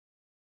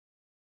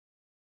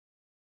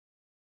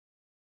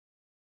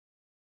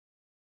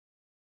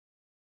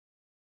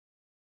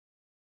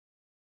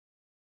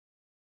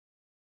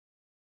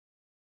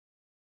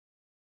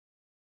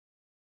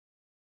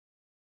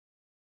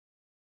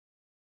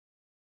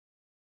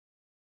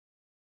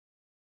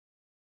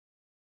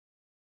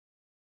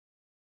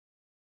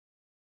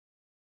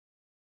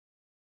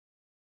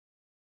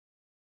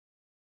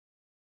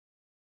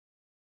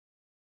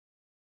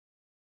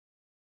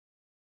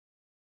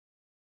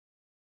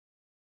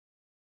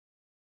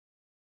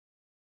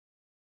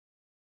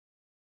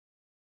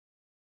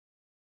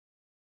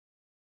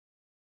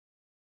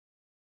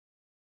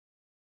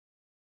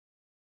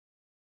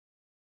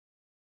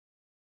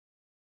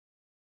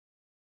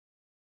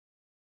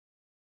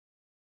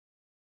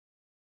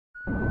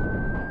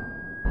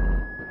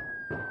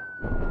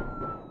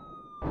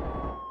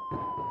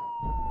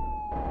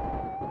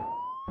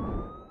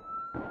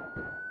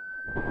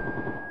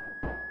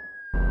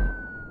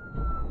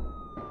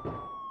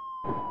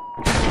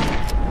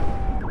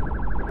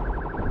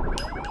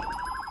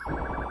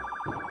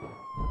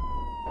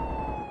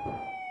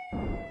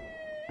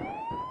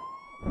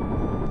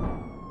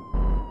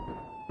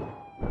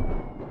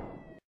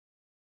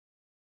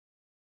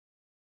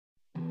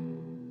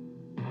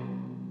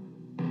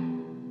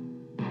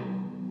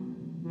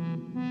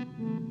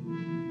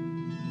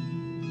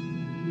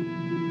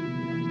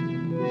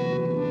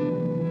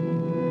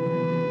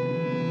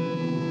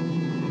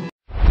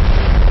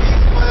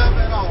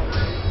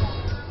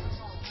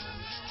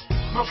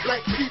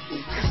Black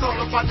people, it's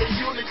all about the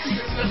unity.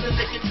 There's nothing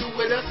they can do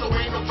with us, so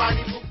ain't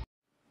nobody move.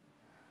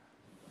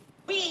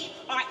 We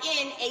are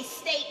in a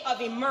state of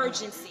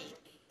emergency.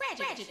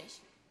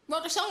 Prejudice.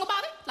 Wrote a song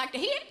about it? Like to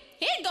hear it?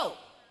 Here it go.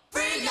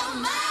 Free your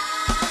mind.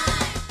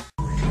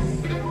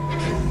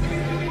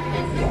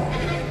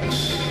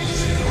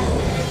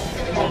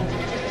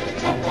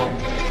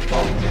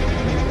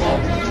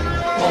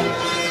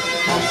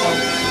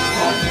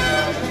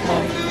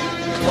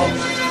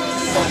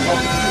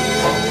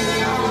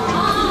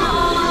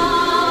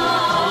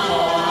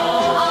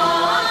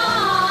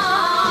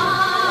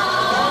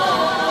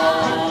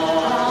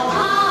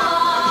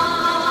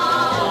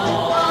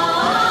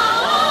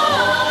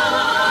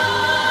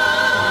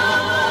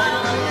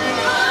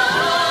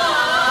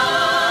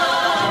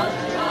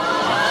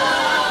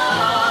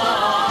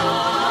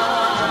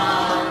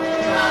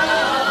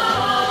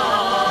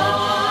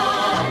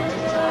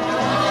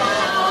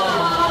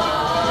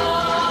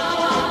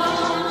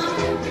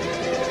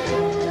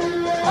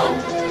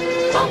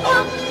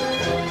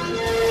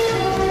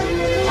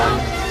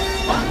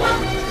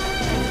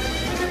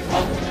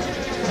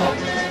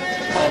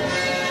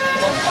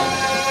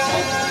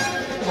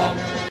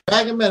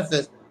 Dragon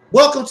Manifest.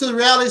 Welcome to the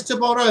Realist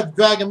Tip on Earth,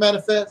 Dragon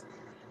Manifest.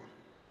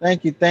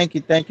 Thank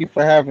you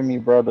for having me,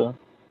 brother.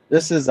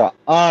 This is an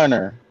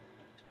honor.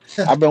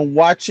 I've been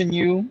watching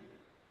you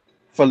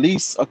for at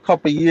least a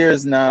couple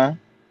years now.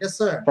 Yes,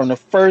 sir. From the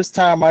first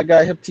time I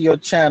got hip to your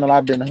channel,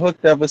 I've been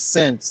hooked ever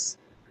since.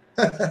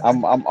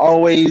 I'm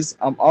always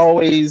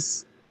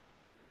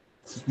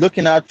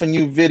looking out for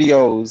new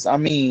videos. I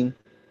mean,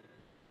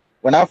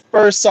 when I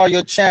first saw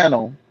your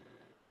channel,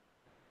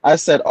 I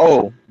said,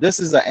 oh, this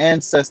is an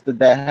ancestor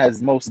that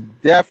has most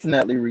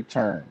definitely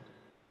returned.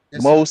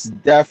 Yes,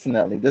 most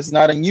definitely. This is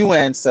not a new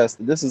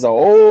ancestor. This is an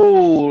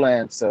old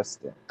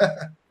ancestor.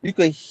 You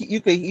could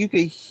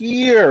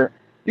hear,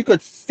 you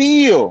could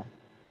feel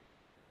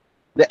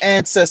the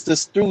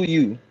ancestors through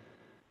you.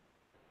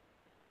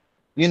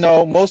 You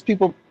know, most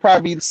people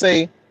probably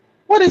say,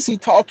 what is he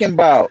talking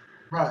about?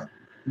 Right.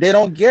 They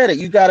don't get it.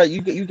 You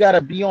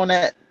gotta be on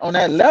that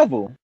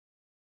level.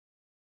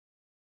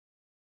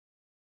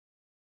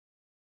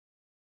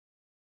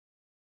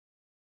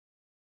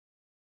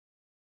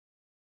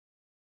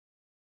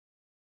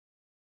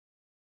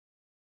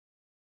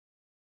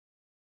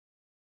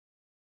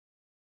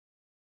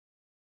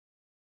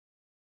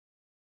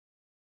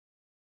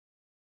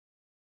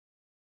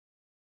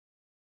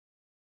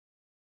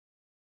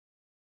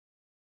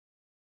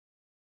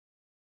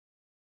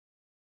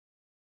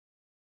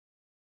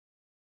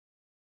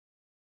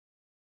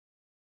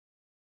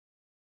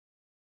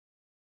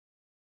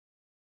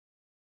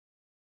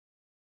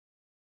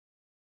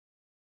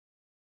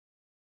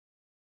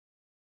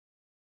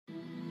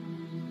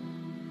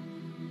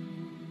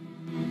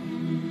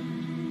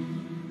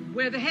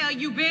 Where the hell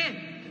you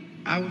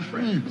been? Our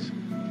friends.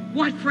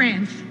 What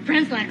friends?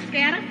 Friends like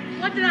Scatter?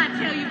 What did I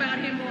tell you about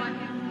him,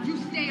 boy? You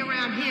stay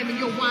around him and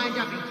you'll wind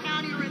up in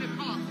county or in a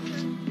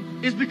coffin.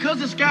 It's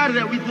because of Scatter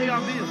that we pay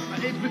our bills.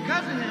 It's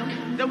because of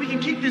him that we can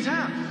keep this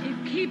house.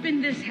 If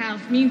keeping this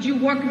house means you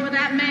working for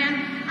that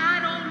man, I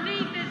don't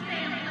need this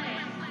damn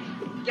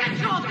place. Get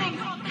your things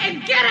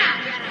and get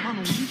out!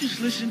 Mama, will you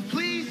just listen,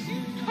 please?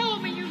 You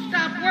told me you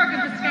stopped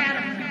working for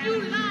Scatter.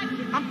 You lied to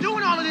me. I'm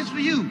doing all of this for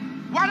you.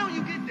 Why don't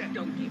you get that?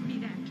 Don't give me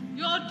that.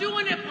 You're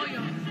doing it for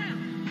yourself.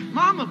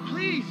 Mama,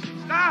 please,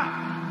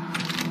 stop.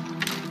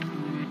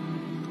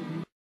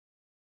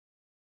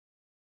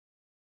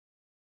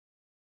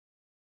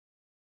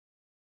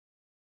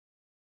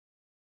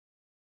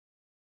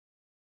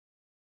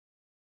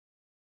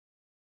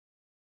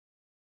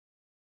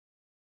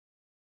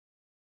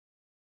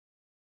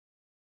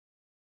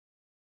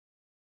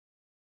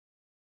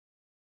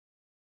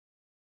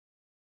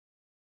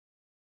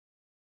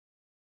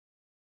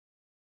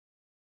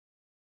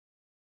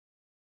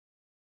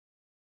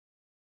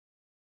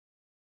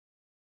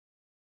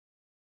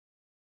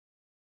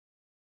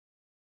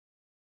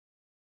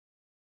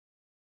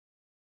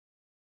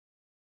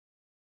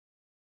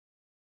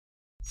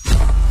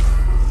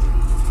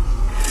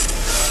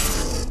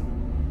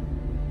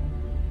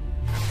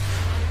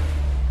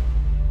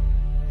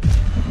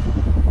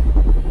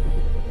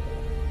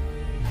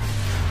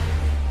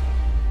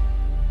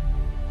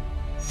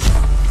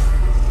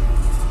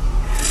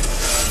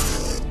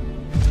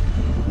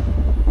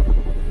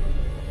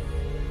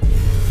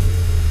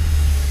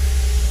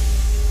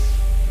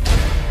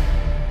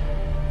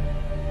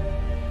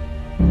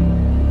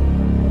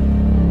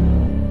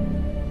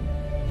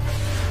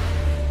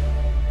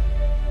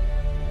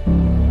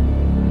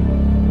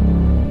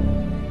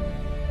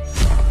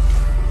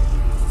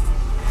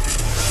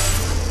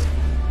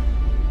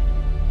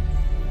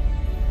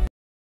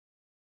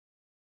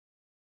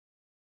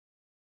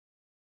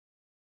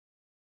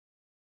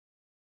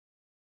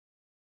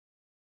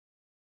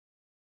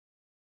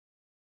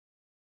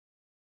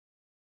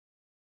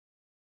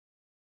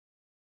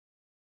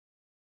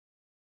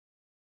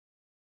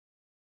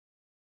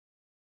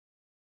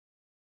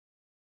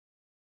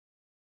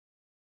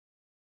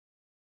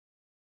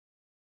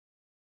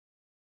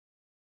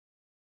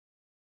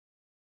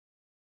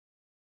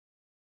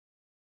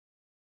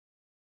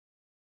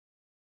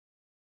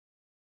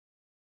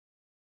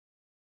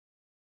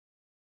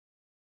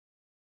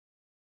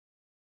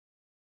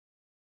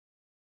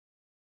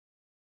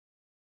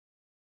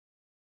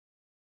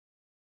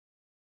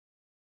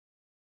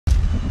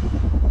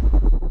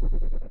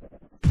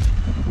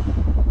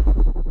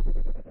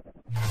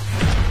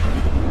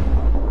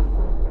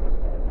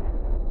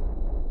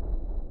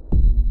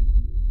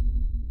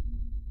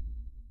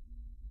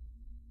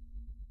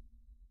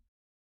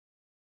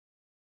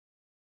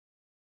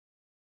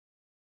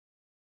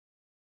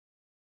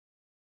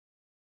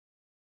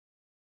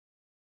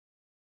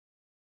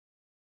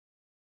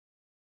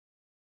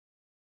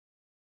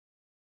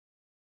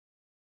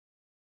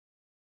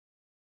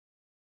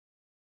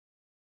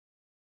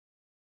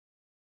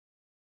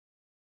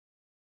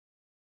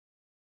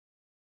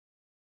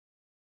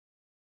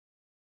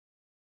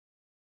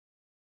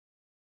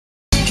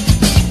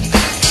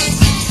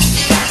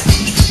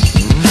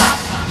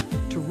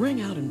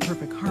 starring out in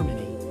perfect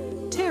harmony,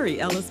 Terry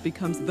Ellis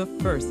becomes the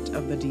first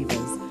of the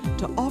divas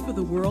to offer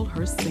the world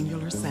her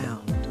singular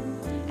sound.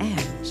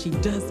 And she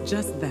does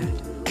just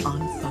that on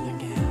Southern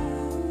Gal.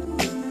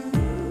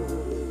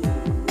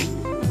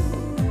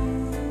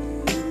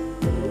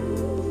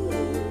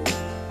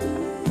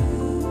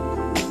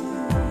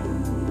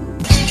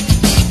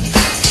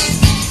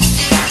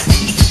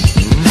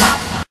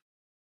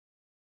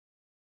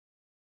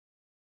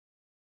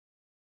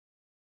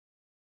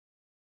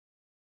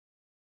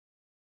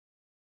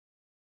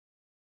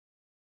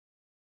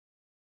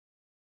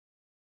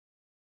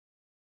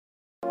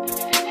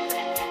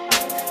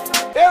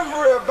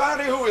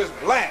 Everybody who is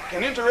black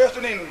and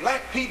interested in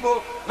black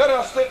people, let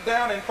us sit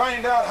down and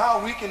find out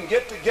how we can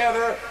get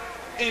together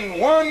in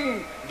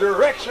one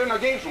direction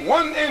against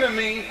one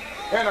enemy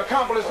and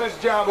accomplish this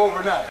job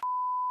overnight.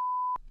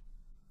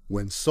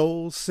 When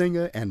soul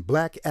singer and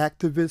black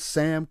activist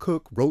Sam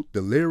Cooke wrote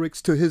the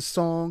lyrics to his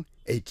song,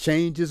 "A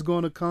Change Is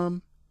Gonna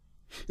Come,"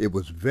 it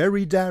was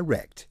very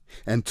direct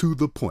and to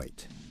the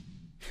point.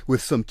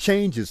 With some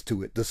changes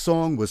to it, the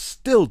song was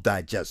still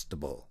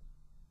digestible.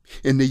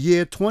 In the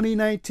year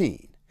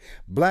 2019,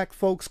 black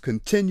folks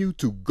continue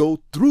to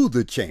go through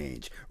the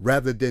change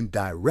rather than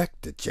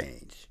direct the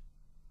change.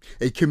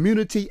 A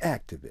community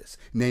activist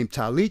named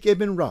Taalik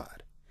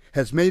Ibn'rad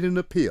has made an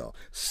appeal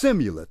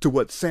similar to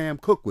what Sam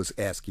Cooke was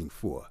asking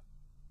for.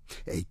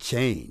 A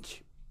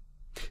change.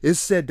 It's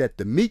said that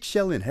the meek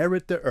shall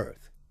inherit the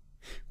earth.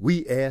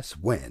 We ask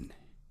when.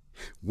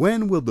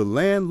 When will the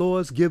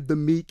landlords give the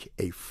meek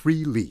a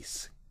free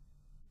lease?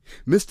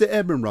 Mr.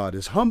 Ibn'rad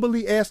is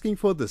humbly asking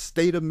for the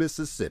state of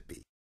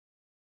Mississippi.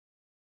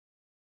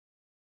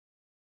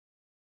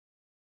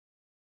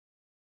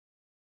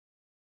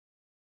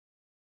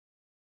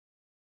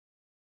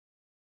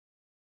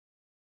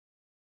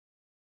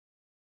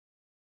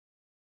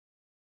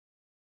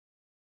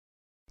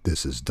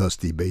 This is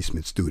Dusty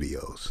Basement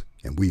Studios,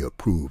 and we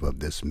approve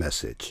of this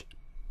message.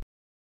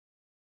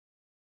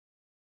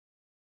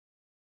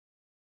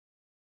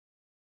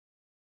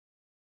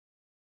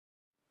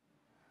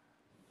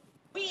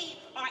 We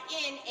are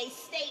in a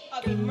state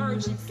of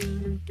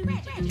emergency.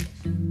 Tragic.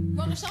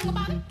 Wrote a song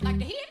about it? Like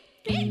to hear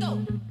it? Here it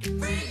go.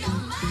 Free your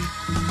mind.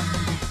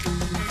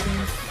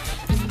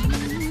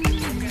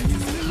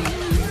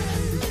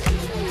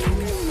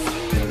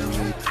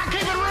 I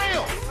keep it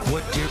real.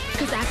 What, dear?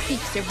 Because I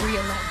keeps it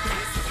real like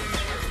this.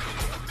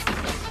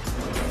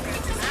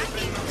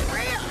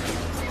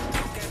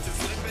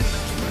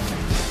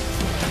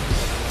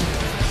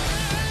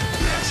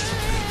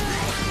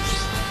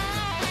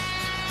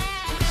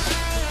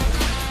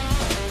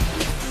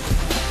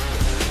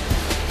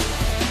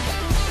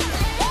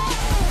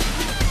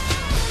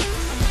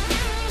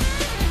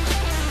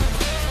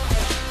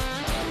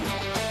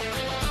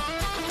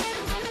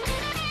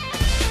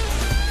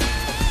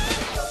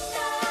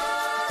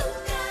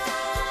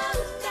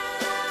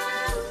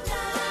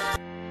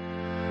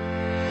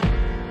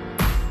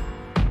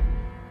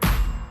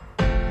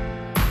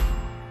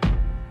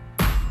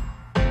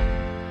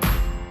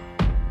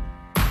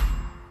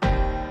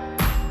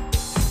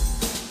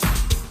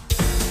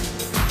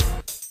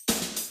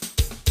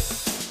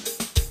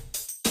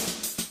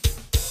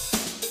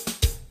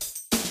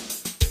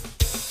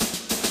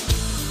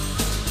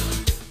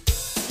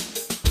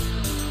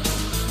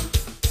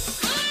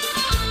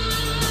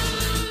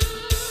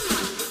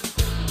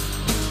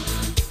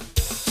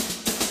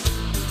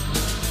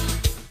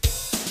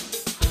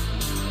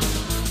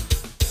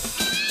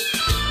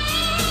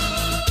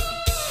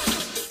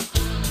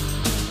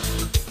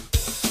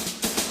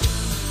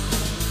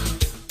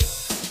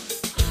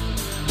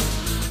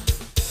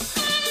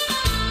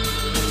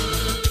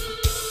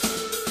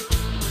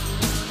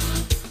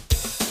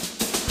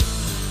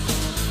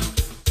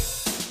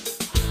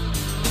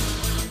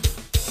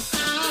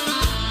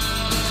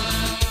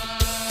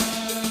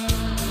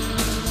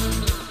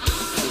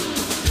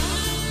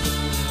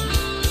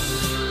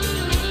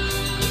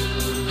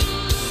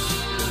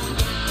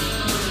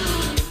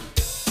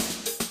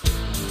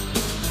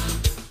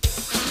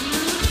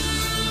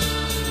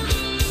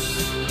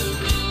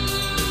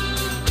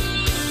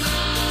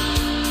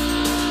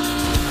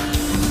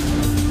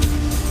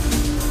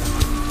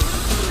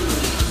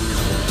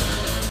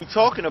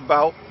 Talking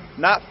about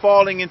not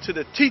falling into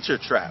the teacher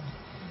trap,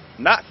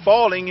 not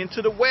falling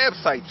into the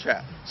website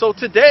trap. So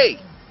today,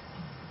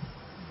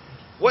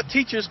 what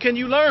teachers can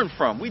you learn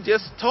from? We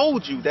just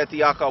told you that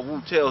the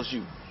Akawu tells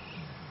you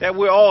that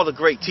we're all a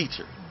great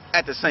teacher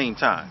at the same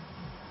time.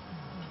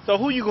 So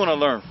who are you going to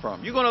learn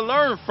from? You're going to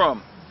learn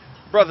from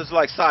brothers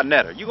like Sa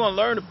Neter. You're going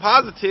to learn the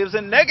positives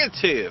and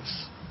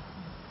negatives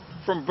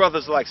from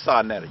brothers like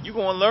Sa Neter. You're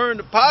going to learn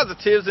the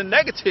positives and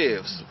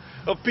negatives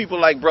of people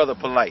like Brother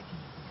Polite.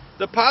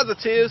 The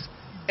positives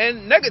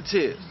and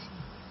negatives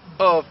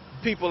of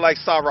people like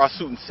Sarah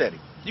Sutin Seti.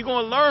 You're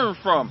going to learn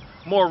from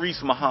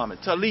Maurice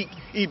Muhammad, Taalik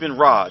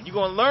Ibn'rad. You're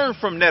going to learn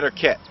from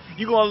Nettercat.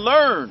 You're going to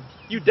learn,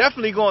 you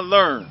definitely going to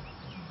learn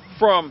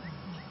from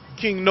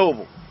King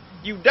Noble.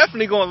 You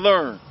definitely going to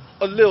learn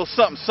a little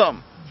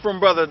something from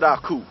Brother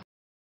Daku.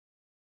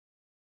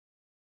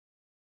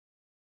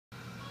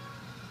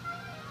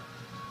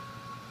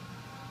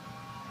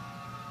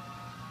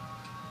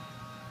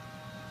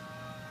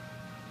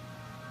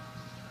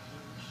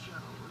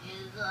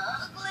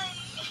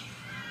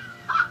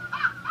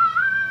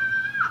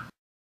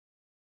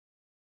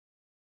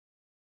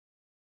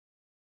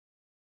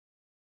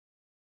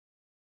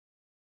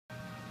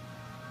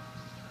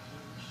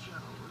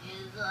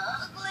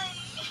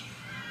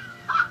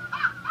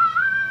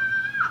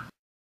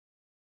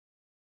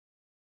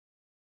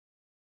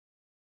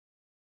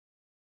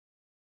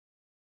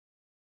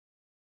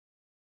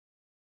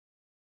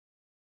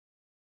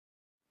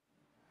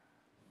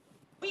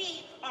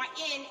 are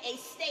in a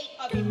state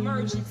of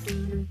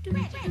emergency.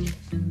 Tragic.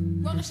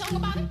 Wrote a song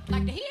about it?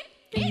 Like to hear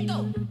it? Here it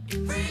go.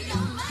 Free your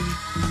mind.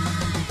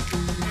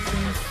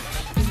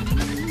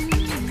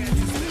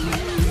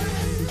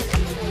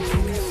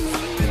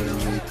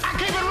 I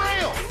keep it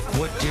real.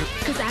 What, dear?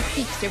 Because I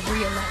keeps it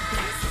real like this.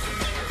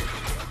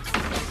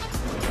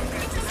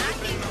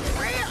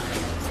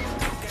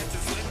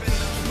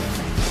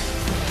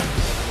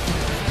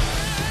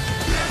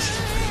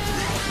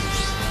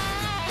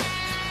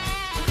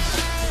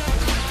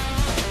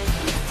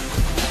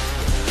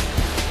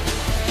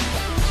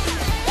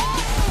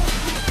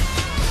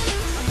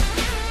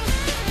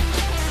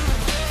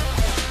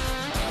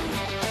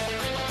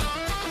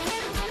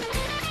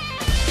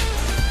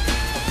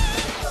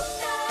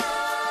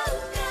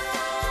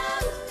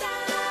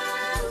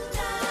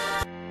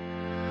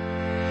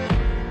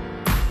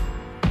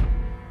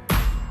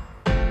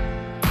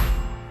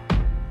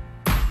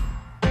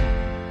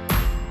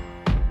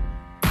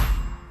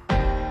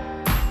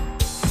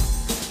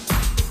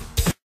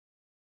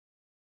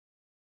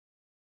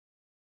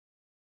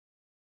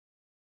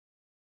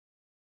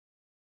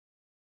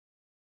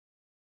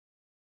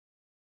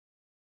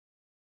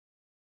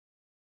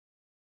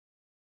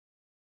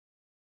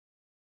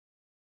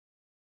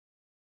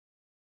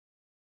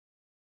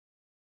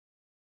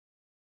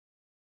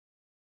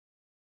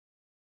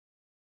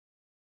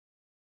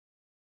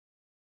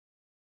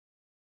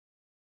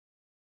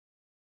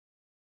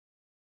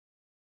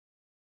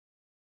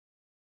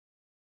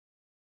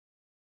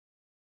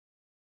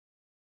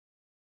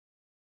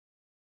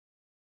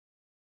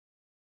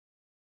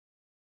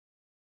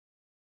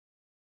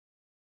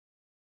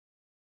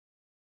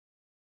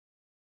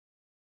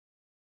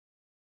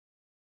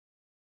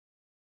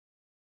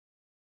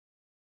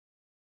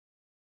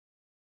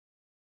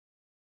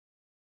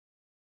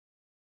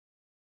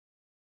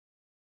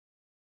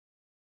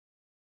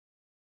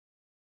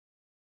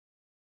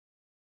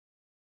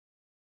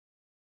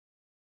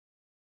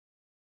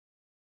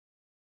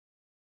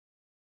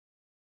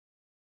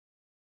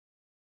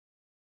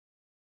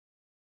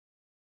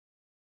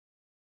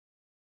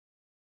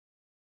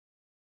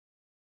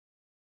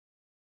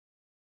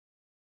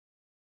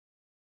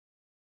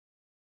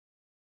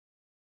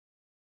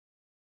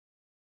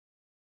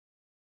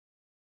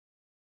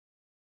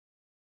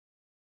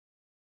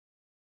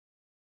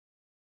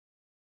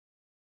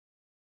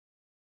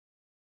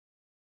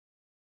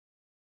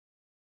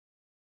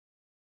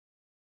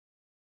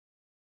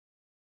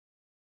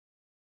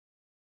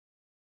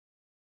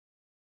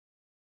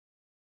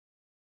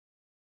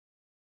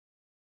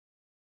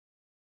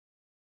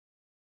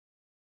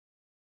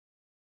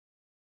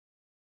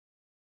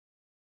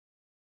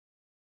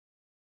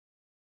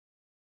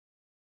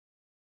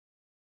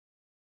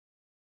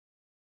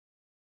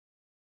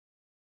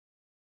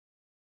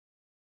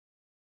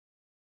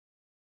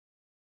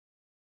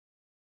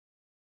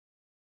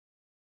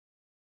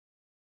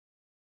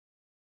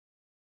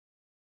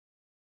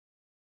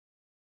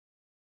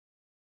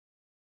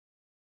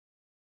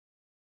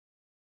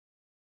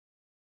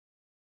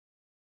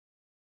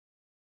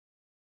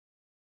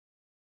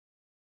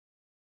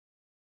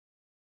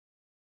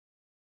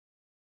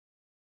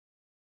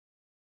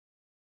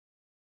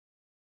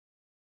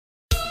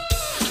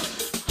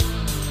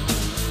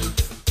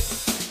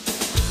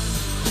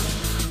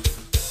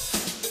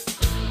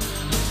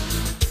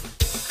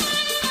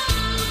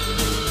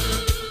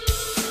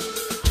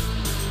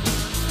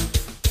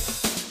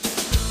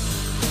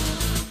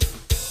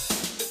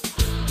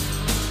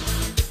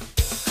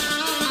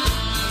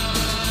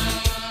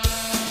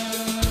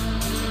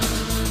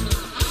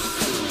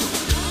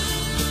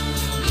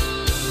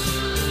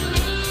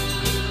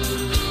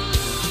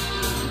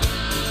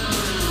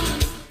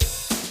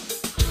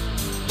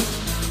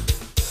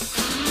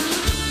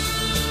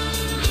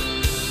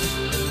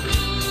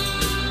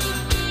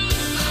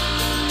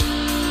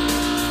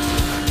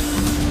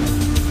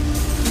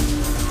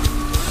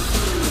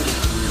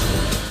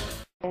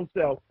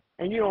 Self,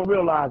 and you don't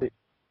realize it.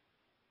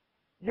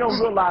 You don't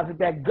realize it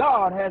that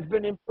God has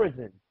been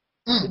imprisoned.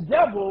 The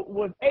devil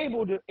was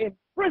able to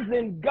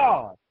imprison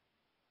God.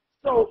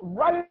 So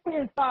right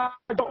inside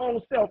your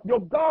own self, your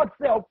God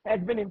self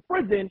has been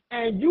imprisoned,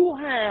 and you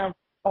have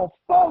a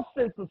false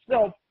sense of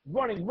self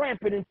running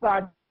rampant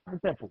inside the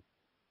temple.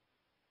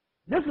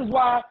 This is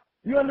why,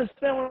 you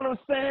understand what I'm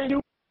saying?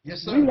 Yes,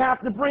 sir. We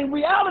have to bring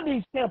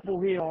reality's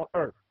temple here on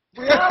earth.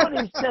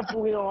 Reality's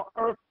temple here on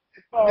earth.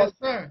 Yes,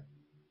 sir.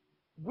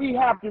 We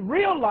have to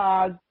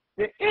realize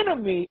the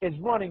enemy is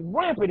running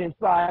rampant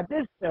inside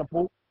this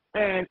temple,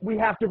 and we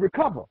have to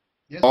recover.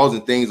 Laws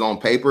and things on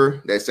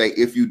paper that say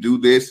if you do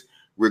this,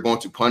 we're going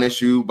to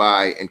punish you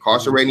by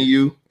incarcerating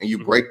you, and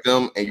you break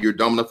them, and you're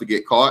dumb enough to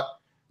get caught,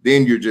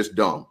 then you're just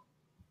dumb.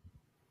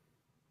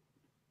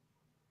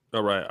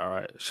 All right, all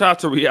right. Shout out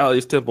to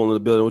Reality's Temple in the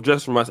building. Well,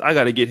 just for myself, I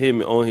got to get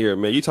him on here,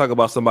 man. You talk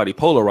about somebody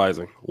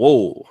polarizing.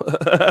 Whoa,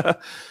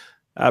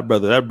 that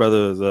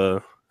brother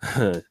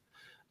is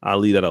I'll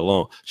leave that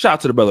alone. Shout out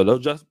to the brother though.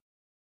 Just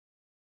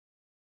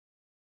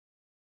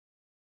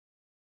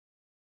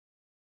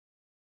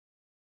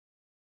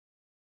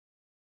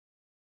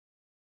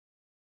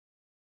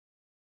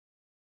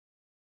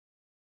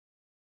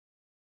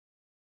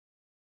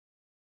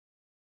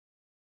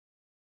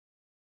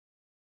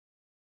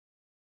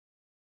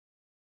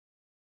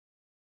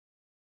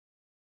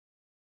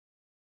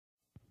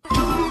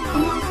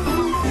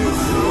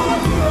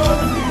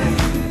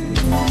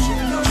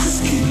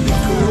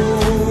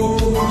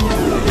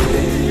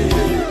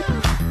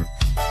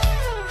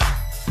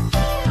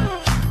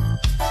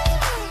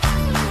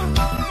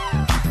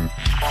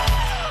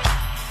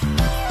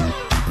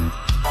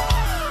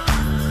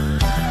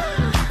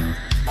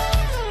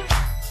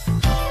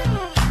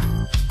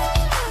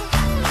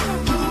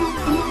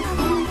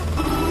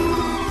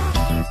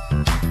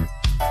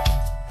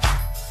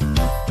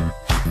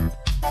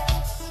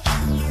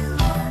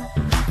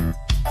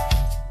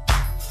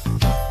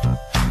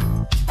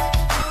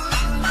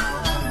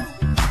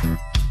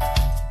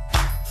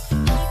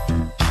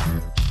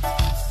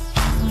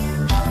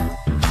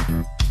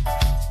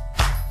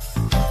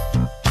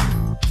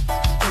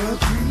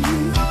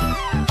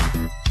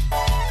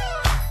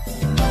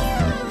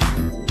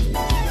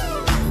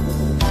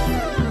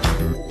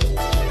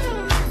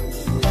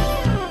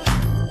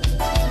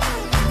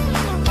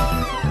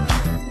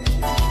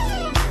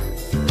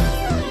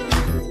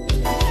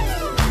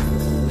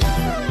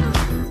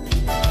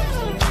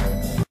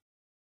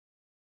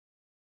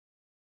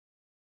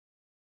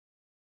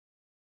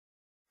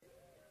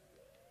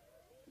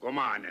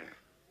Gomane.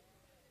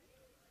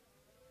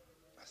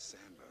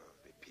 Assemble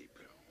the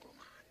people,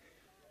 Gomane.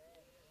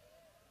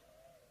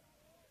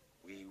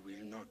 We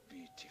will not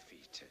be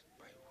defeated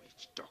by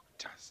witch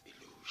doctors'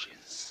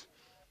 illusions.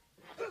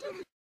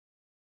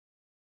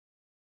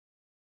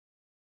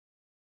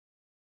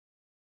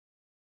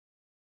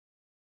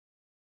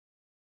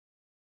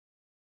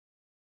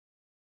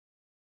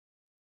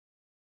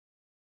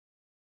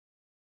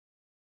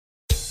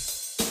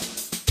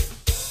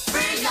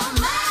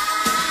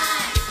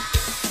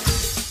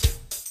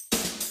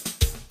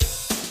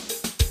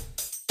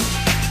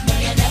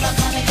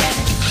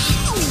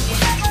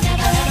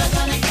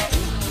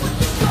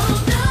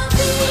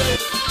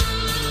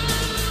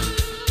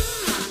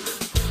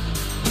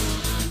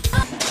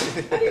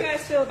 How do you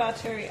guys feel about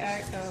Terry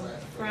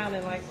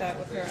frowning like that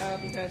with her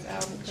album? You guys'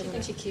 album? She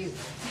thinks she's cute.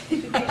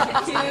 She thinks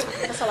she's cute.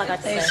 That's all I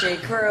got to say.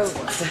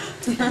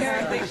 She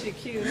Terry thinks she's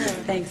cute, huh?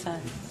 Thanks,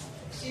 hon.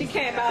 She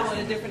came out with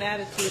a different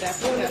attitude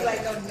after that.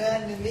 Like no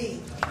none to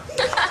me.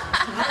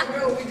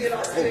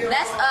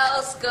 That's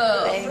old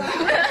school.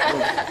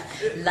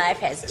 Life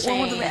has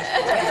changed.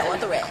 I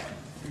want the red.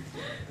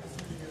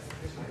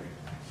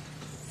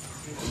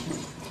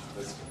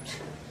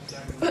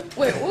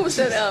 Wait, what was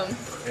that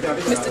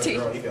Mr. T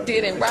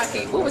did in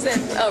Rocky? What was that?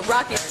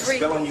 Rocky 3?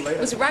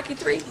 Was it Rocky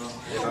 3?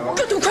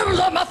 Get them cameras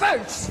off my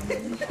face!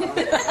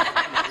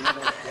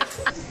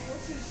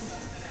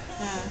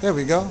 There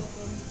we go.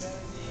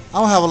 I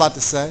don't have a lot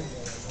to say.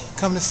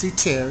 Come to see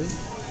Terry.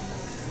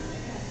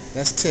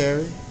 That's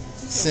Terry,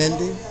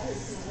 Cindy,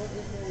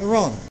 and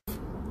Rona.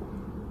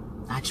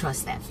 I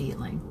trust that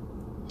feeling.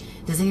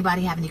 Does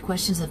anybody have any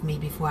questions of me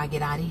before I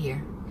get out of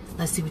here?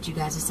 Let's see what you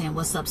guys are saying.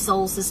 What's up,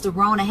 soul sister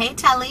Rona? Hey,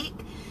 Taalik.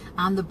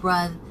 I'm the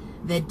brother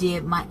that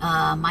did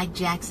Mike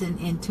Jackson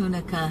in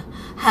Tunica,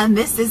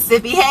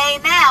 Mississippi. Hey,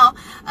 now.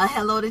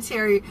 Hello to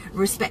Terry.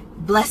 Respect.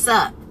 Bless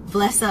up.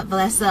 Bless up.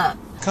 Bless up.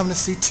 Come to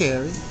see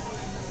Terry.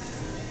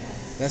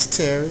 That's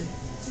Terry,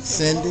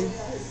 Cindy,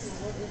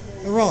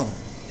 and Rona.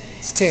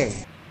 It's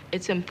Terry.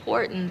 It's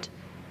important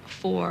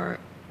for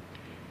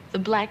the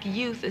black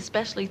youth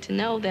especially to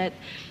know that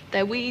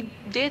we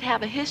did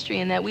have a history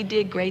and that we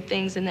did great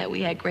things and that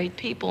we had great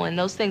people, and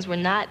those things were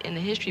not in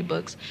the history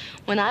books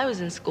when I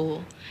was in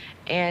school.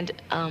 And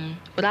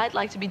what I'd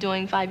like to be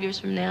doing 5 years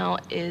from now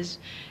is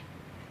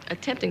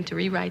attempting to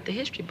rewrite the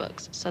history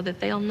books so that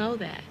they'll know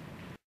that.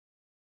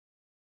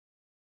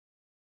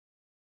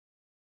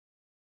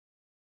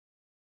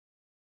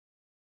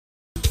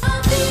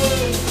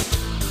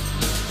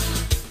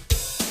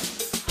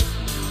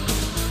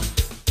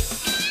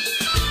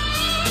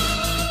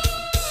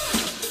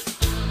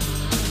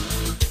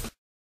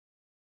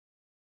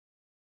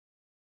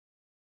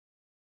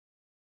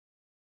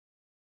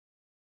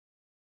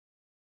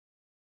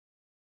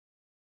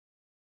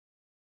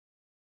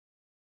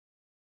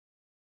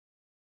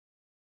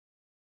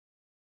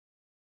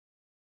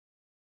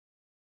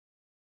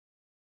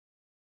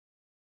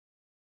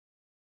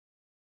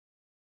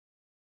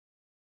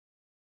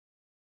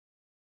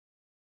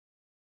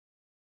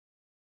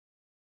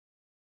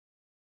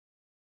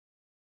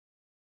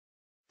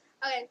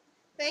 Okay,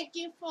 thank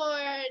you for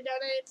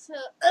donating to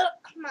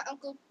my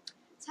uncle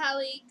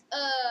Taalik.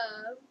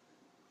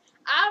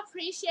 I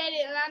appreciate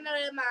it, and I know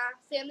that my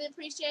family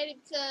appreciate it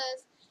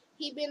because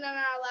he's been in our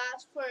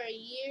lives for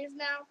years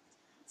now.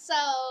 So,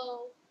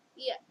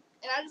 yeah.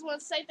 And I just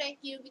want to say thank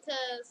you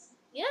because,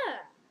 yeah,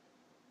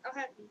 I'm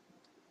happy.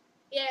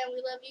 Yeah, and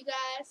we love you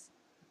guys.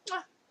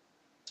 Mwah.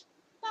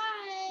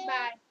 Bye.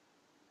 Bye.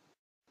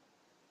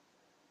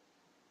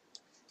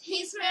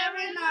 Peace forever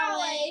and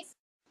always.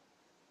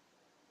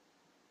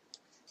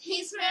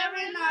 Peace forever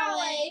and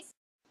always.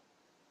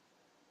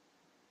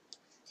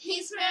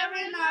 Peace forever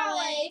and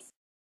always.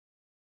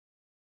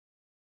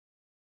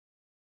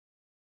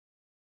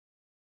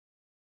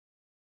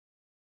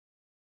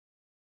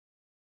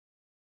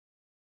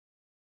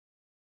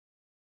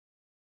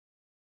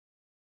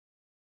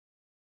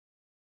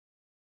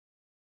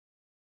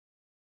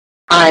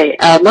 Hi,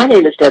 my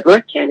name is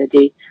Deborah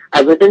Kennedy.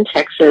 I live in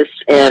Texas,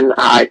 and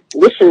I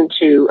listened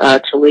to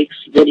Taalik's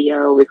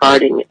video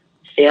regarding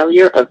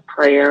failure of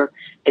prayer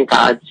and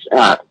God's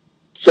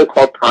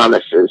so-called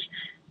promises.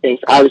 Things.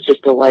 I was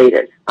just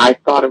elated. I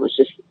thought it was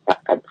just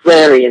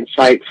very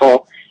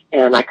insightful,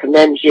 and I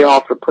commend you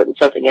all for putting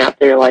something out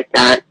there like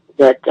that.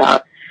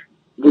 That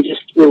we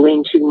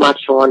lean too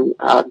much on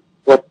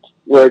what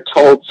we're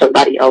told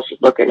somebody else is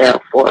looking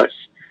out for us.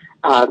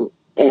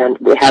 And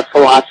we have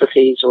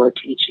philosophies or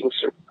teachings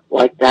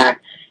like that,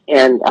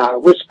 and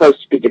we're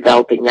supposed to be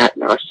developing that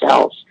in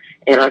ourselves.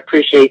 And I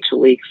appreciate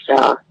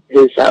Taalik's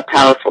his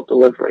powerful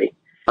delivery.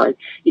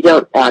 You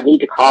don't need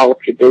to call if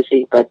you're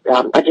busy, but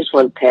I just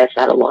want to pass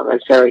that along. I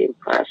was very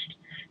impressed.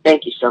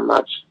 Thank you so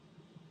much.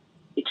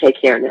 You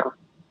take care now.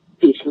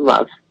 Peace and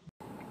love.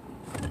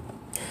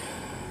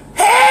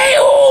 Hey,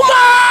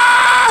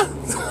 Uma!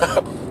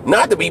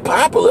 Not to be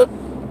popular.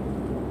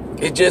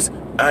 It's just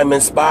I'm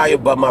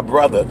inspired by my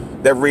brother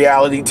that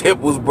Reality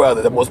Temple's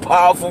brother, the most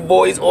powerful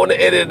voice on the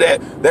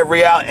internet, that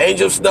reality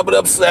angel snubbing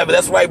up 7.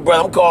 That's right,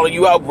 brother. I'm calling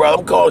you out,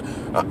 brother.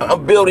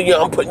 I'm building you.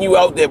 I'm putting you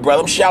out there,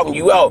 brother. I'm shouting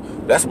you out.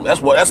 That's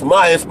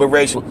my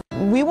inspiration.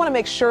 We want to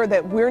make sure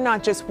that we're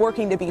not just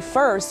working to be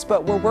first,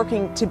 but we're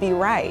working to be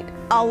right.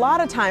 A lot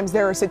of times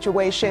there are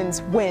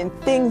situations when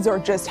things are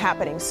just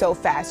happening so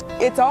fast.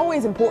 It's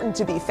always important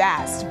to be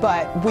fast,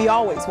 but we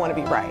always want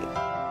to be right.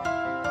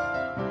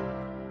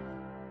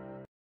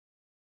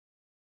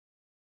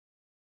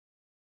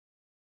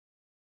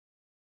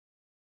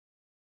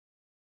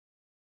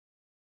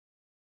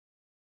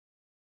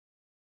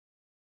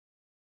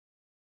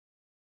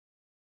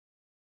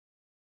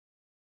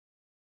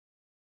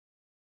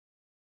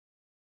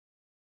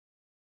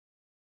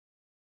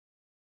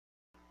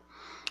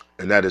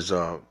 And that is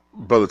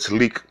Brother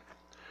Taalik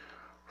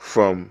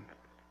from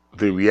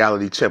the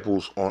Reality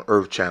Temples on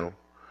Earth channel.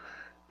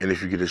 And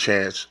if you get a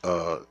chance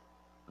to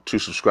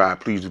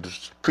subscribe, please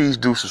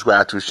do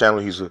subscribe to his channel.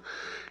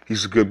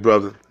 He's a good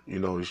brother. You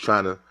know,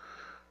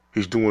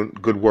 he's doing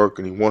good work,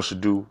 and he wants to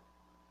do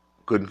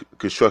good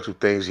constructive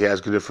things. He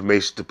has good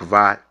information to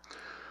provide.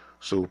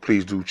 So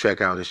please do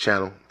check out his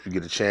channel if you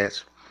get a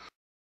chance.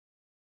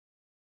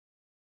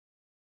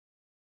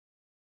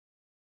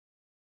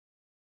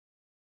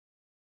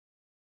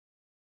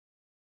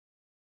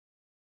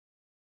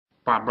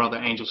 By Brother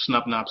Angel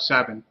Snubbing Up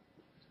 7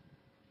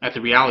 at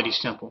the Reality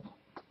Temple.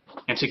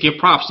 And to give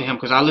props to him,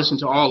 because I listened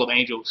to all of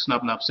Angel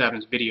Snubbing Up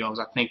 7's videos.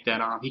 I think that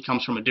he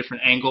comes from a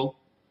different angle,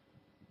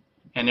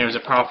 and there's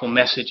a powerful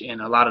message in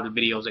a lot of the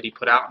videos that he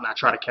put out, and I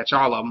try to catch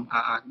all of them.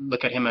 I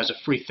look at him as a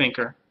free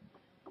thinker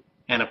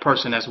and a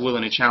person that's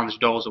willing to challenge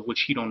those of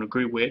which he don't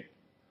agree with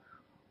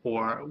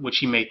or which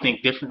he may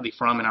think differently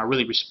from, and I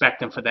really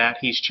respect him for that.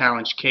 He's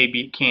challenged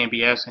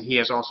KNBS, and he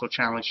has also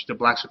challenged the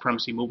black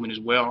supremacy movement as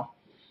well.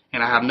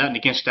 And I have nothing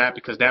against that,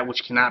 because that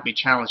which cannot be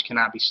challenged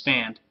cannot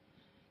stand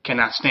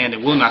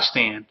and will not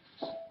stand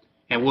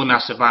and will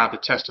not survive the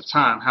test of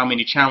time. How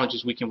many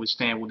challenges we can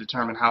withstand will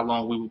determine how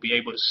long we will be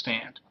able to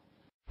stand.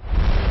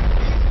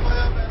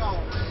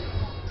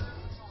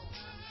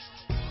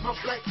 My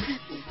black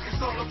people,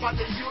 it's all about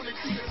the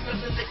unity. There's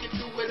nothing they can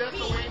do with us,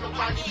 so ain't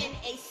nobody. We are in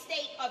a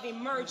state of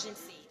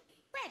emergency.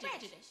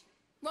 Prejudice.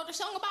 Wrote a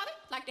song about it?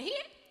 Like to hear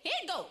it? Here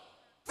it go.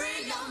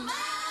 Free your mind.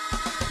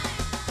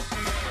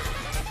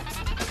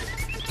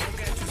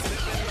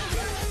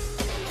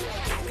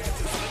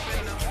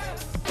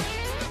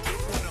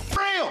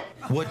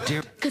 What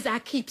dear? Cause I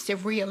keeps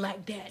it real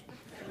like that.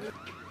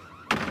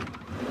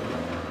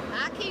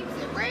 I keeps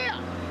it real.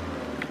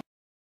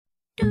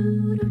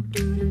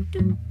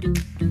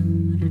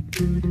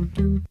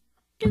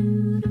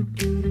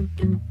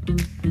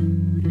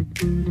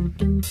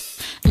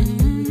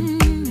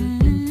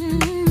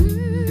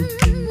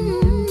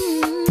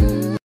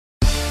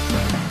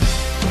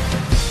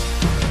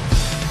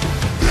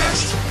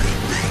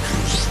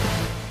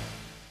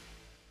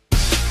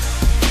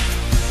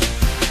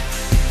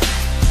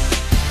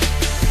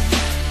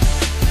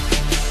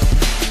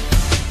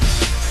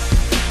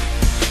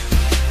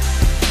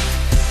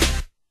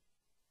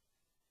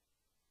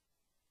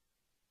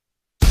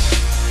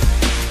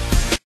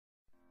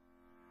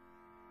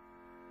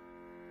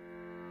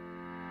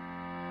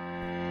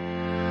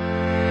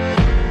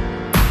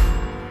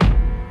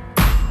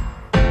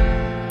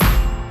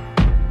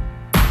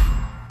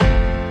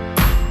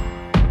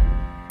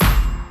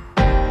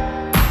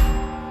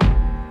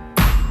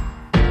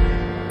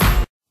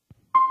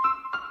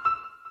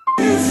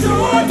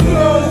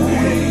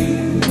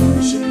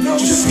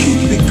 Just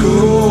keep it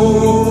going.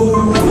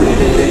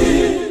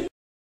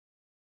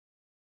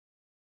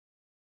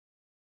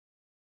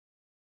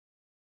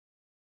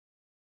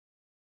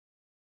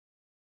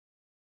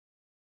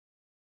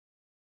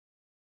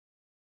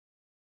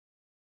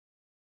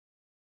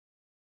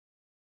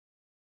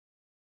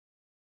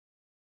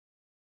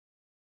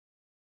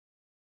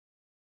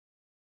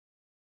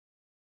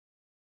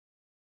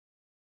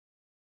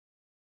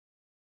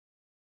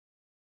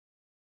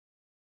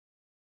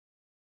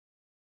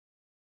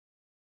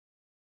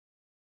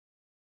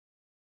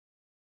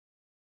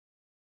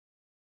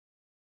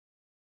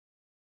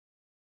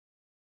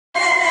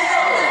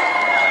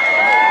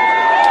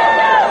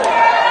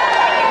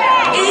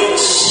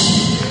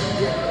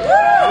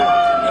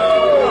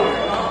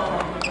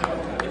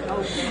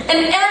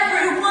 And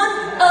everyone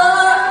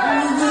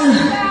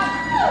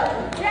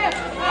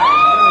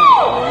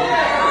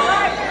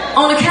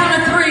on the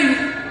count of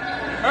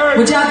 3,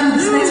 would y'all do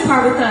this next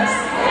part with us?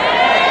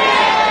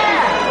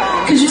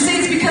 Because you see,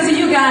 it's because of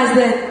you guys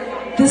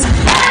that this.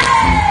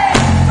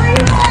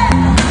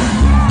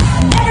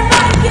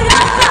 Everybody get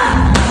up!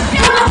 You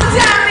know what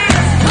time it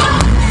is.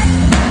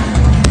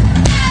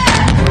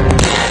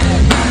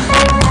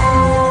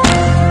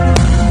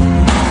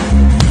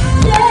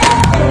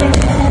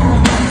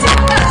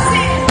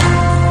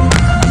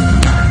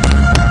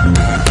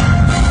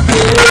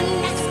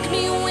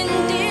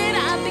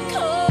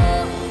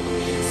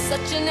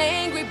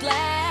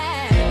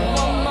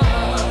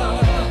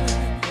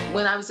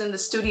 When I was in the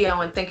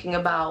studio and thinking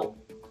about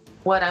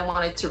what I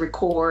wanted to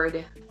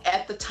record.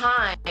 At the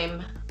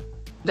time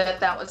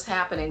that was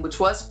happening, which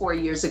was 4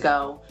 years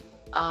ago,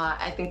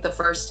 I think the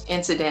first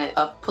incident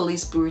of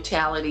police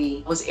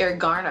brutality was Eric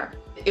Garner.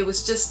 It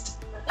was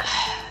just,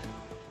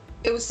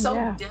 it was so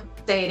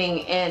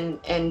devastating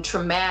and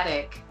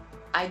traumatic.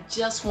 I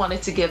just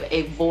wanted to give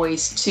a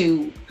voice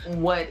to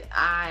what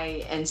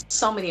I and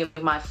so many of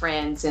my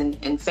friends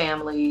and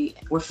family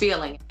were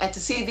feeling. And to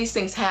see these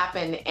things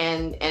happen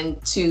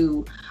and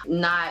to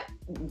not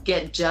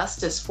get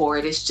justice for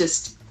it, it's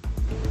just,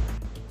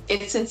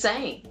 it's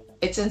insane.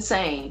 It's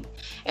insane.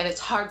 And it's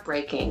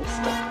heartbreaking.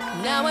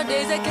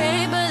 Nowadays I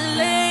can't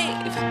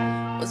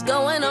believe what's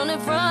going on in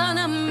front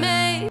of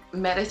me.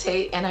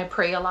 Meditate and I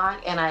pray a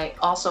lot, and I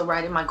also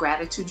write in my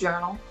gratitude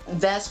journal.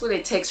 That's what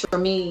it takes for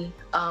me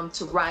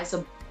to rise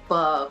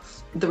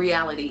above the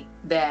reality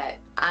that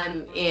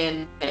I'm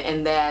in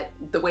and that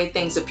the way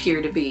things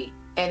appear to be.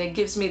 And it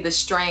gives me the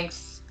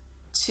strength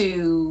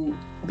to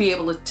be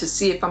able to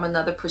see it from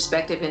another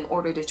perspective in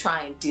order to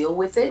try and deal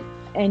with it.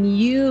 And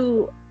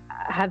you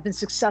have been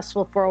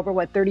successful for over,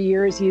 what, 30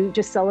 years? You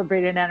just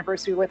celebrated an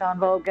anniversary with On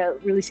Vogue,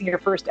 releasing your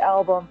first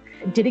album.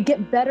 Did it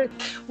get better?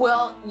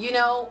 Well, you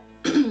know,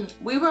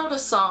 we wrote a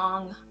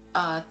song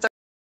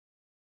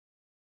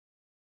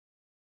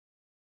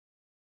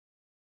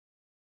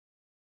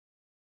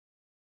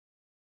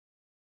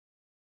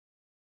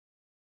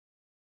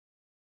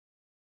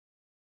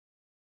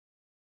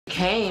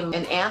became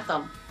an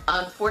anthem.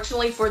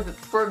 Unfortunately for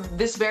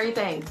this very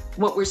thing,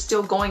 what we're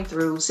still going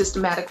through,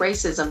 systematic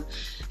racism.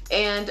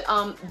 And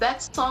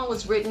that song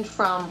was written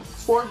from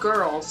 4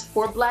 girls,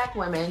 4 Black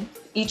women.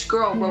 Each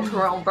girl wrote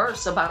her own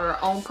verse about her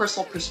own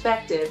personal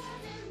perspective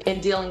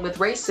in dealing with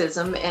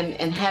racism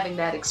and having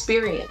that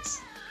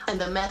experience. And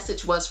the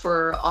message was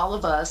for all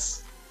of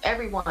us,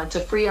 everyone, to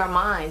free our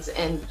minds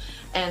and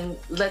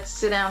let's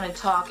sit down and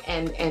talk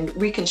and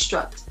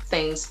reconstruct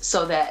things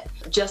so that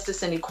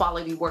justice and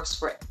equality works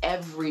for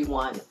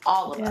everyone,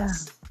 all of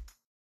us.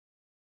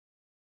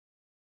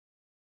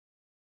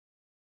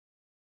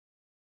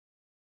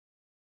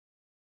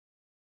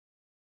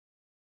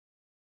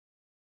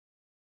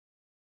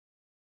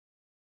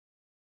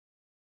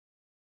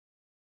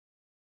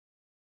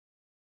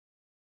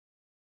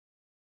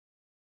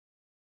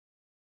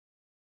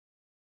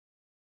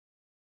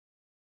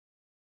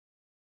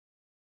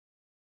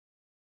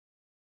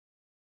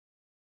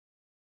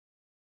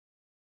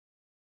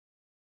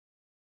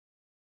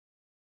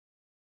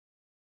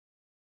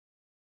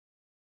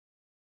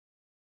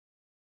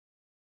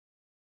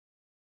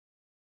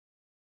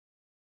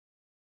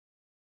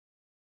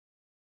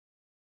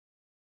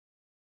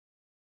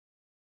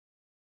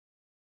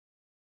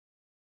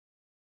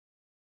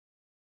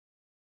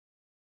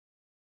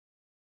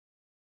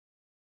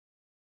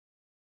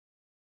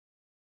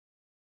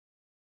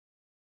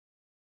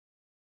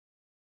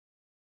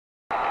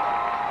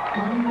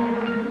 One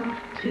little riddle,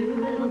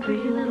 2 little, 3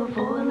 little,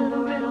 4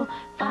 little riddle,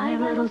 5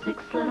 little,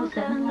 6 little,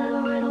 7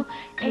 little riddle,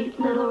 8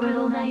 little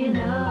riddle, now you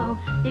know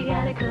you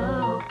gotta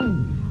go.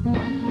 1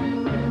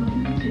 little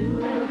riddle, 2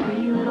 little,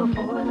 3 little,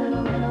 4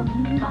 little riddle,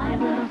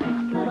 5 little,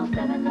 6 little,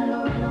 7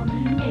 little riddle,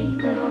 8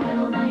 little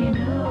riddle, now you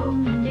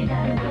know you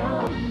gotta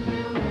go.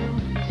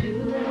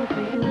 2 little,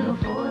 3 little,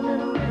 4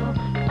 little riddle,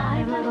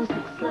 5 little,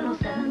 6 little,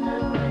 7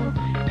 little riddle,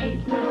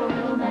 8 little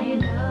riddle, now you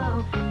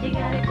know you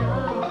gotta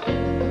go.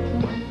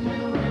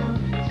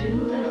 2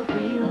 little,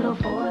 3 little,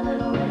 4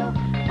 little riddle,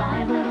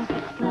 5 little,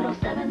 6 little,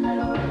 7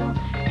 little riddle,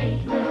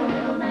 8 little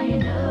riddle, now you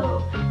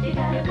know you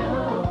gotta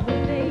go.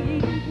 Every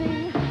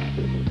evening,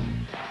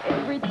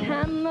 every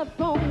time the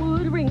phone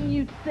would ring,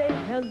 you'd say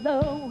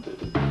hello.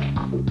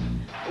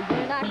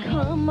 When I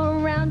come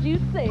around,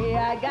 you'd say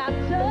I got to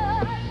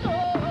go.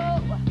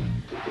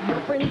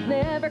 Your friends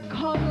never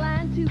called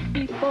line 2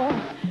 before,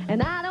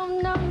 and I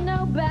don't know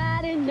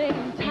nobody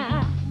named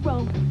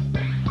Tyrone.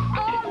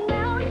 Oh,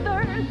 now it's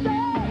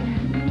Thursday.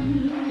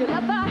 You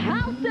left the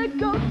house to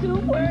go to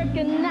work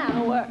an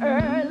hour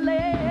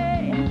early.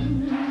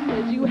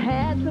 Said you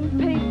had some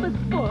papers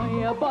for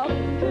your boss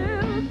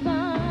to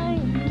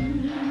sign,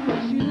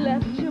 but you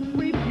left your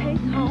briefcase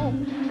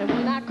home. And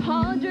when I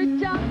called your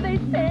job, they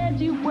said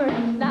you were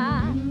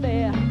not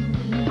there.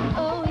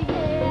 Oh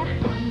yeah,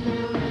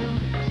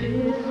 2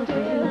 little, 3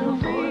 little,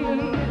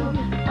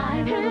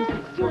 5 little,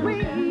 6 little,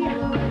 7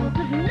 little,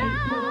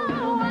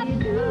 now I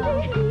see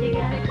you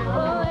gotta go.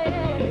 Oh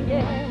yeah,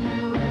 yeah.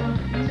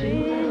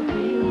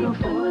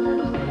 4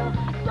 little,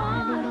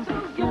 5 little, 6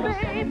 little,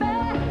 7 little, 8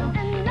 little,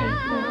 and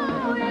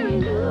now you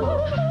know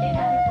you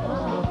gotta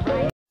go.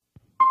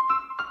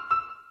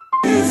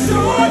 It's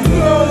your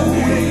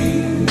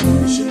going.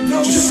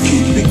 Just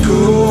keep it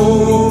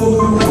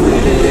going.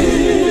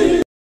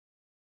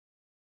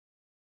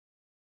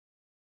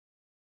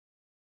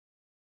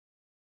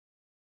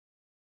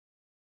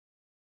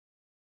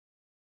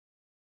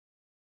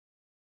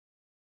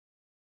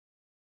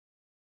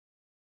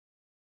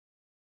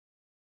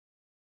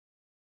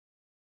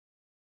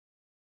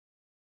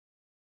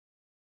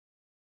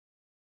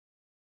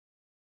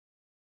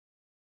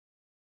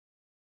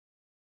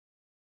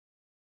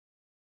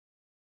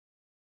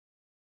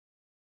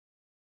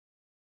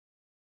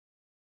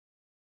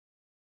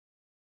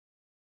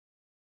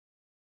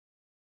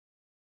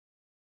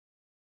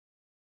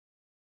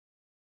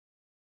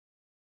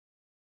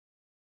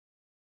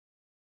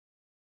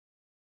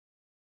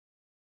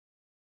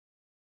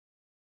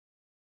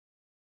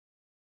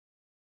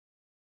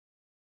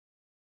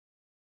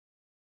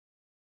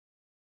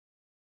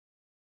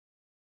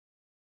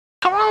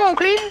 Come on,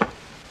 Cleveland.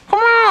 Come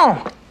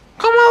on.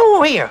 Come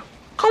over here.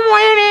 Come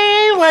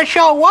on anywhere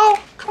short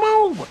walk. Come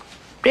over.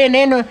 Then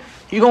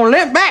you're gonna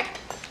limp back.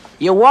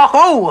 You walk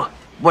over,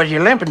 but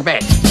you're limping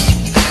back.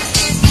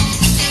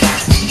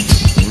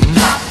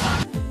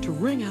 To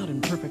ring out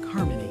in perfect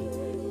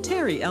harmony,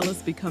 Terry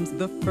Ellis becomes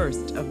the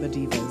first of the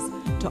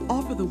divas to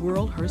offer the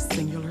world her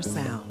singular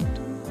sound.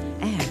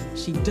 And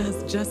she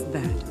does just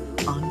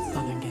that on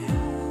Southern Gal.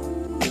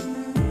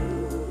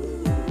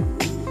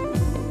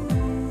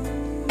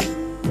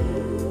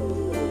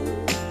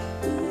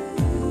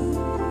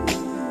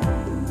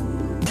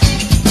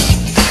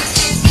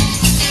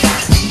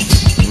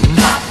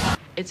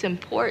 It's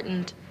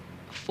important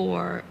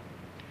for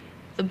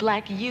the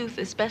black youth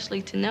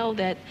especially to know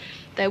that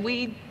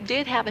we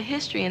did have a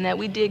history and that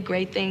we did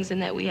great things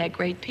and that we had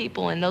great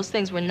people, and those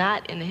things were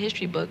not in the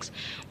history books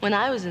when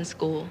I was in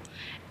school.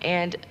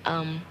 And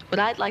what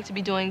I'd like to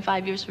be doing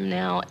 5 years from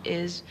now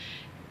is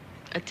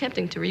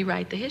attempting to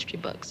rewrite the history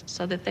books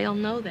so that they'll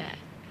know that.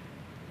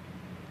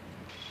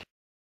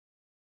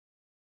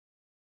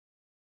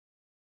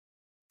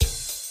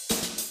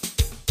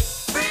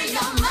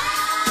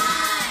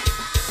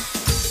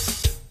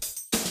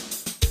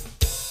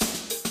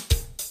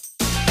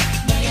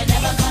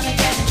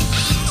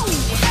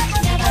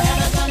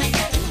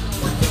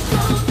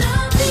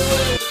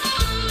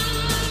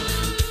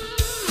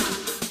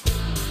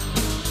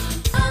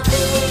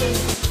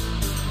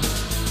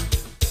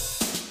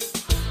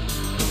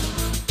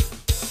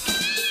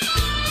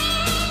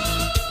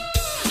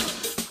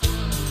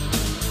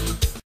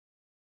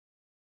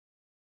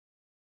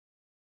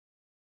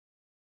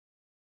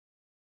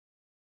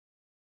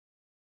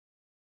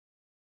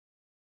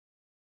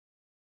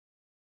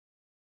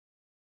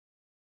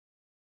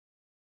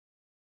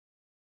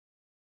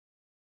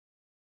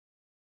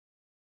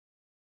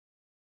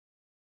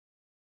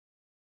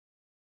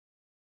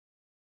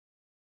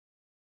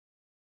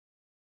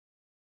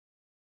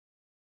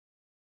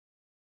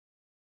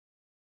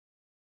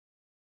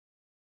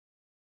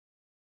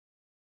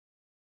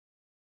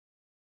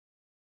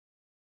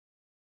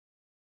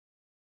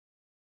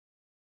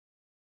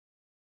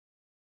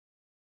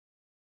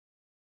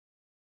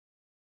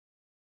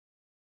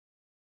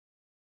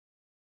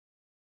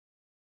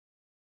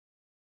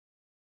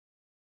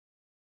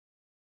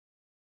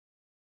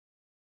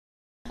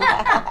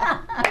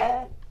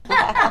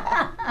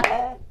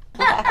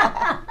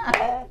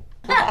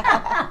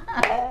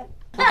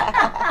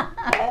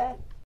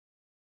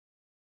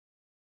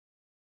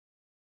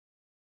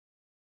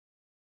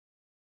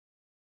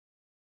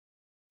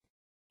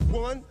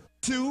 One,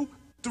 two,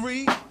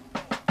 three.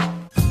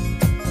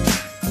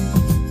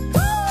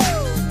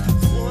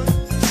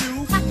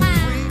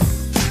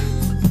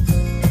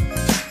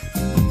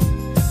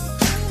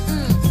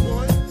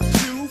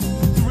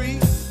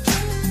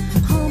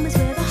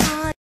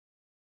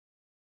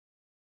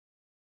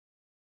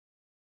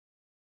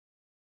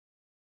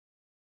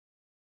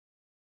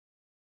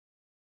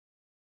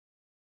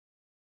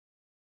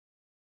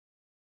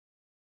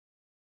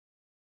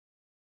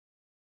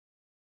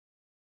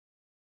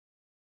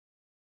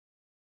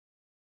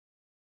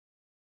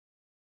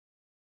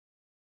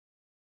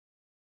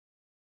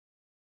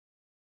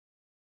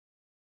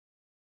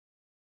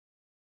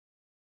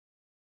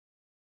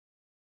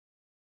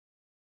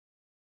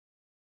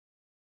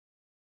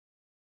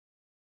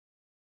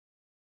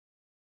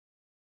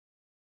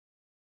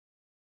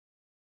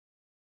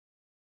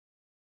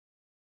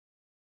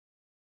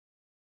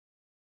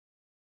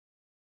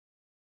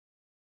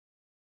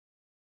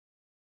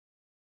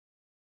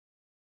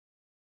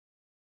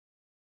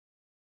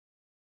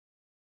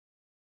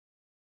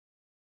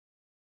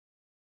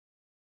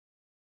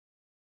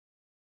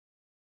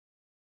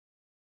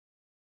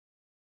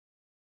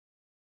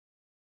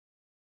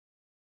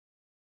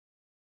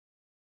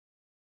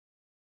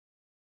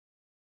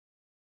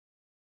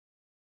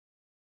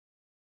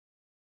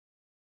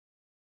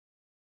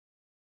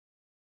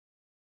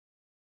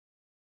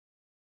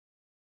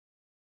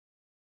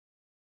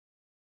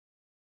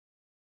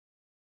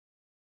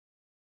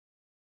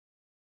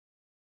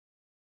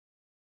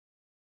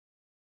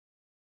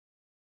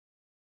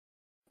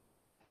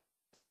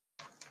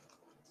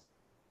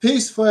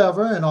 Peace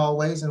forever and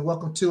always, and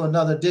welcome to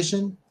another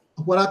edition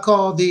of what I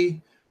call the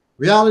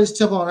Reality's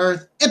Temple on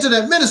Earth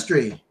Internet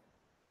Ministry.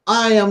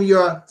 I am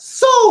your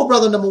soul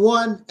brother number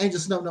one, Angel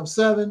Snub number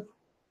 7.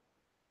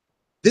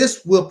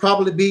 This will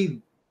probably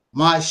be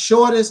my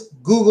shortest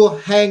Google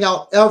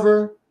Hangout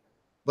ever,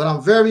 but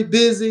I'm very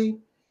busy.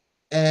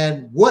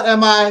 And what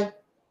am I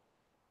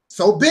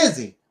so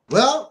busy?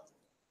 Well,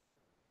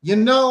 you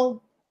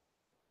know,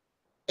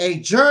 a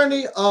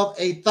journey of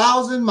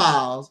 1,000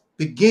 miles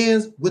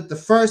begins with the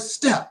first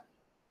step.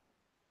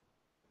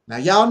 Now,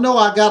 y'all know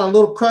I got a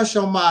little crush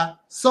on my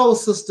soul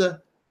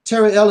sister,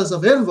 Terry Ellis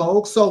of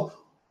Vogue. So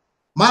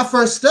my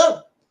first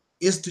step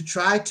is to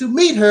try to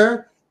meet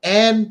her,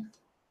 and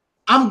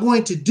I'm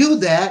going to do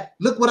that.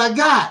 Look what I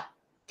got.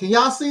 Can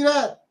y'all see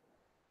that?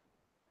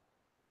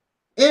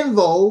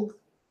 Vogue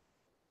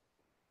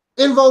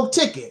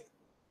ticket.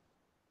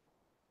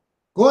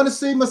 Going to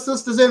see my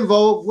sisters in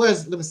Vogue.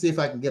 Let me see if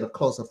I can get a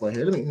close-up right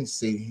here. Let me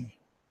see.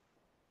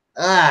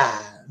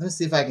 Let me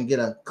see if I can get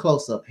a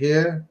close-up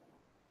here.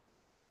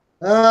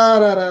 Where's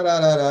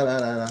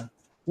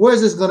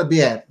this going to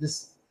be at?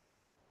 This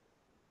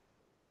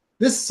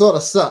sort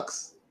of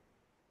sucks.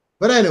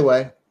 But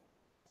anyway,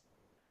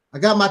 I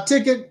got my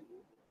ticket.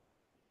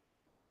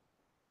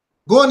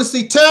 Going to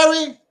see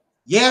Terry.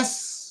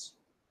 Yes.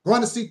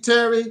 Going to see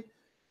Terry.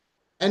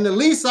 And the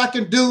least I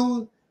can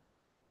do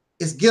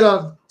is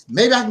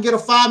maybe I can get a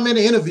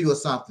 5-minute interview or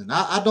something.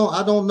 I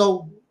don't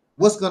know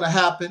what's going to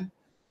happen.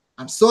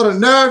 I'm sort of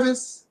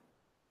nervous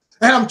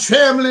and I'm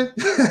trembling,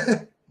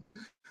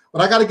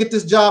 but I got to get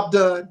this job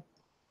done.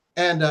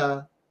 And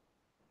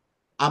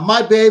I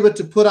might be able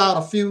to put out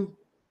a few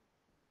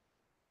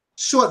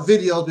short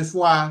videos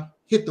before I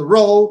hit the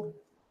road.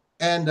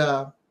 And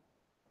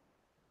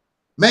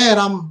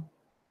man,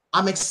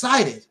 I'm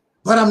excited,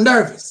 but I'm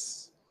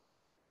nervous.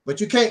 But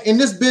you can't, in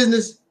this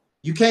business,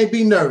 you can't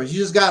be nervous.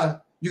 You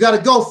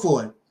gotta go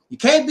for it. You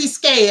can't be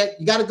scared.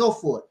 You gotta go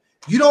for it.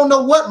 You don't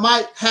know what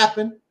might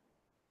happen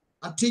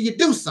until you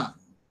do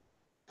something.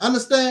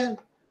 Understand?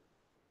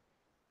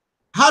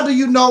 How do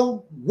you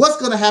know what's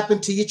gonna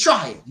happen till you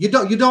try it? You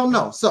don't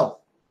know. So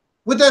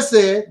with that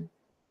said,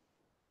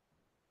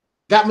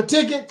 got my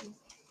ticket,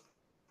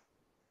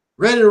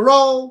 ready to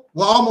roll.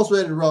 Well, almost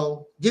ready to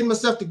roll. Getting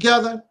myself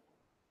together.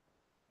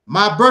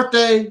 My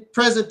birthday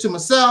present to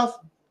myself.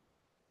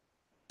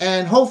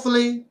 And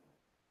hopefully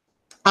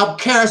I'm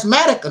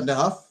charismatic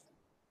enough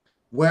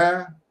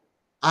where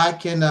I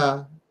can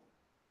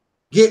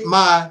get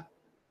my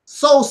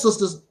soul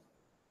sisters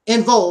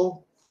in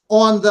Vogue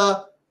on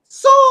the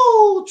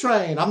soul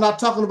train. I'm not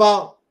talking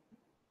about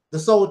the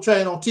soul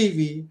train on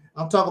TV.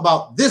 I'm talking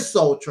about this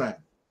soul train.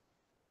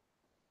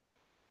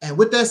 And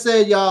with that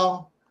said,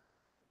 y'all,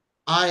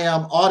 I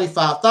am Audie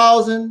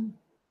 5000.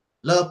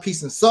 Love,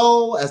 peace, and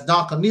soul, as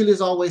Don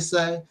Cornelius always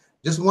say.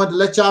 Just wanted to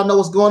let y'all know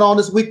what's going on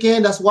this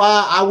weekend. That's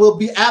why I will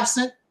be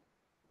absent.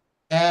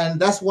 And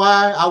that's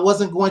why I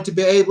wasn't going to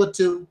be able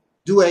to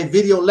do a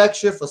video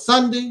lecture for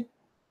Sunday.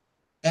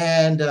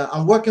 And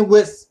I'm working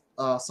with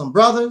some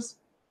brothers.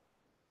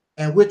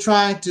 And we're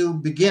trying to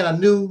begin a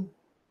new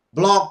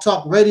blog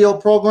talk radio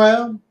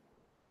program.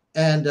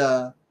 And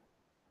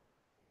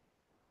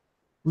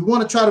we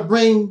want to try to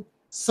bring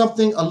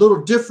something a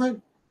little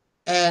different.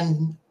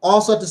 And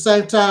also at the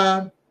same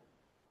time,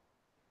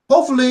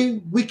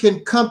 hopefully we can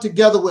come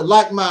together with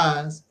like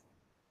minds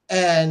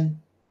and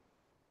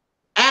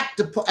act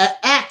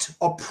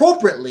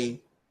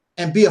appropriately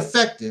and be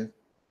effective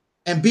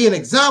and be an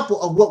example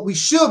of what we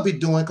should be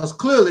doing, because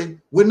clearly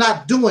we're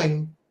not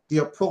doing the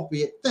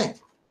appropriate thing.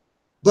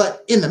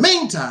 But in the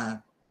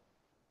meantime,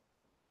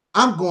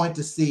 I'm going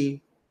to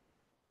see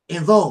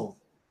in Vogue.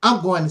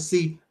 I'm going to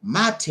see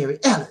my Terry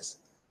Ellis.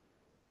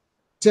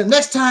 Till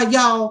next time,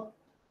 y'all,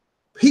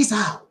 peace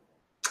out.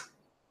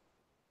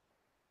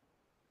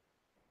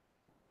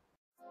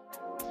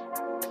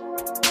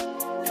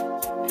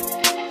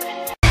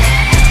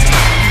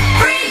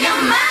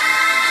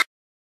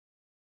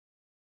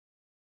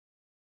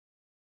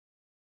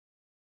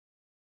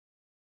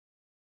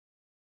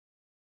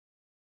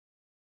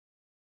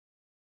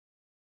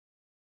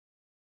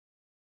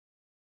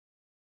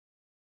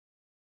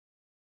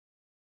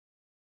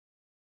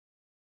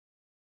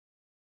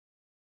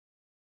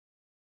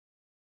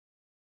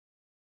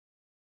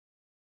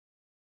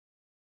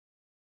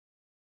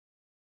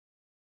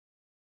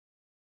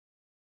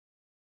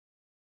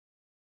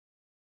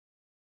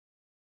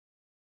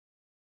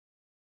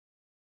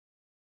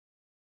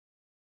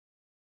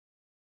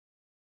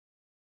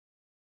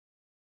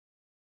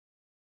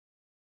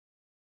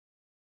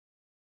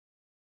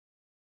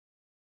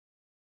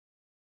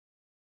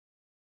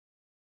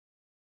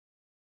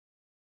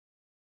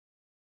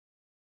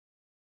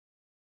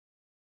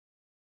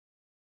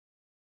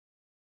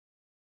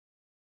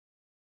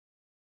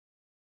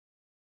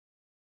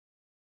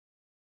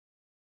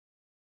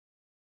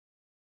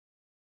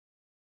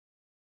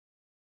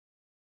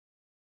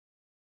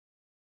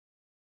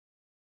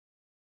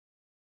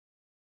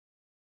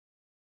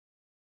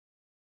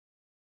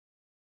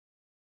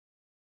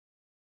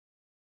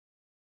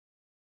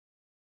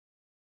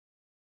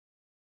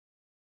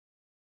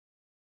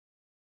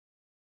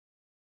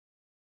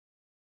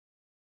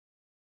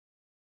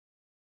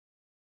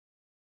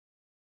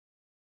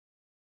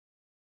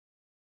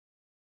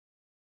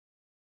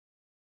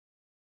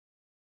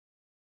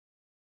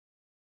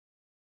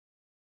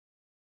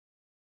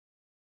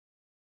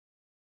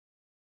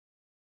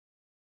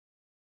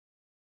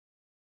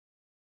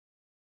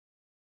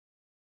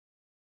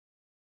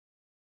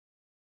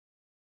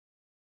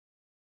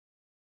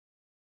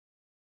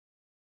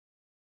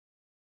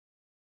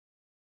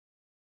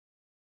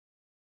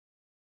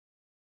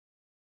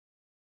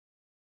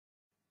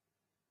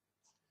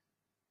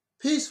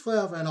 Peace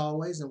forever and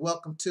always, and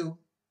welcome to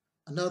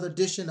another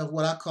edition of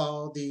what I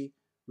call the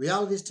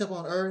Reality's Temple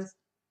on Earth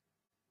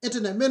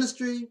Internet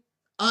Ministry.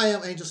 I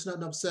am Angel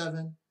Snub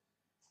 7,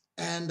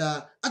 and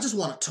I just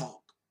want to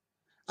talk.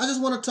 I just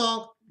want to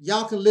talk.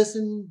 y'all can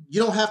listen.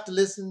 You don't have to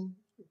listen.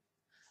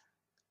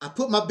 I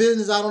put my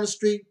business out on the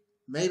street.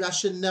 Maybe I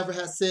should never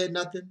have said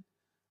nothing.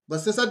 But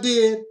since I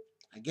did,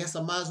 I guess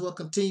I might as well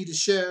continue to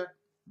share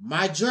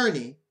my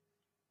journey,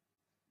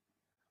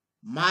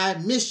 my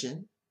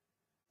mission.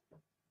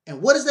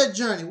 And what is that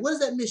journey? What is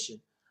that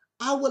mission?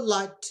 I would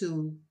like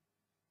to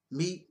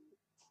meet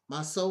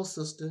my soul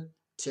sister,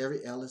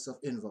 Terry Ellis of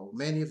Vogue.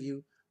 Many of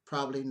you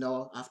probably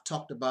know I've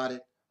talked about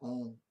it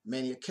on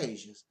many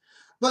occasions.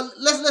 But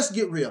let's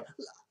get real.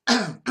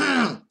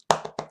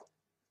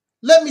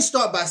 Let me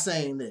start by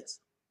saying this.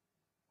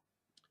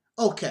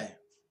 Okay.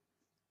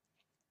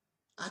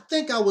 I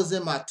think I was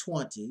in my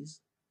 20s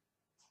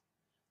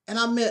and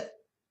I met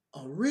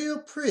a real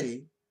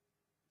pretty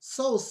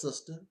soul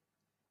sister.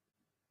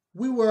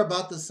 We were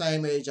about the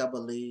same age, I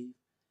believe.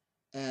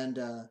 And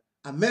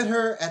I met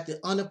her at the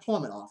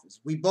unemployment office.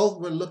 We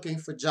both were looking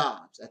for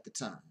jobs at the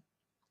time.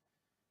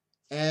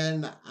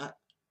 And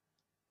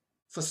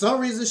for some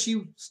reason,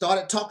 she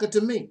started talking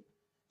to me.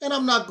 And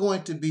I'm not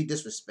going to be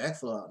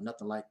disrespectful or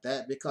nothing like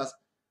that because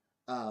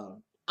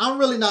I'm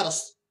really not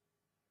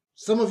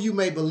some of you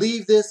may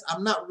believe this,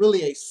 I'm not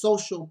really a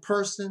social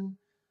person.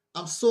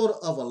 I'm sort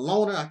of a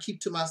loner. I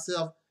keep to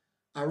myself.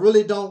 I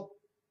really don't,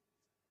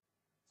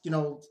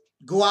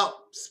 go out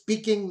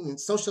speaking and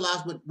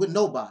socialize with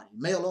nobody,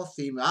 male or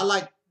female. I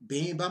like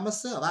being by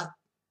myself.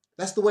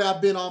 That's the way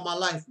I've been all my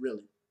life,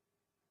 really.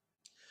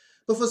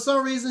 But for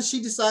some reason,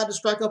 she decided to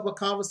strike up a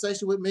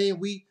conversation with me, and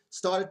we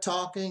started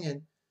talking.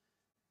 And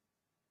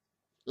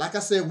like I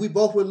said, we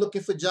both were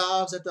looking for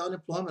jobs at the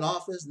unemployment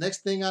office.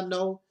 Next thing I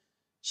know,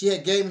 she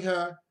had gave me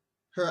her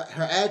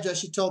address.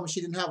 She told me she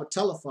didn't have a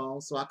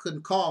telephone, so I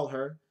couldn't call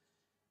her.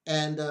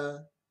 And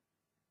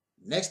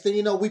next thing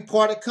you know, we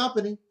parted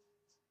company.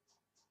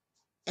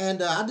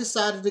 And I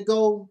decided to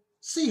go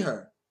see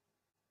her.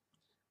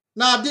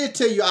 Now, I did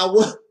tell you I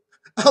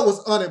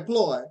was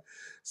unemployed.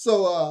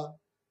 So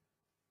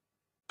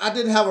I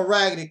didn't have a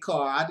raggedy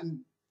car. I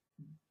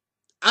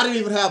didn't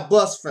even have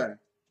bus fare.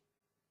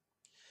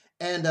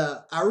 And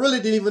I really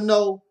didn't even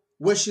know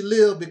where she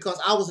lived because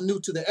I was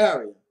new to the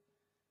area.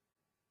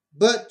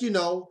 But,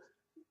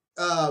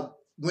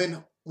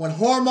 when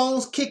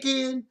hormones kick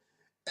in,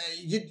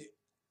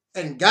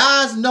 and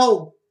guys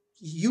know,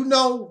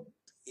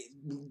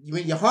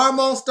 when your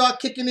hormones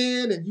start kicking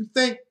in and you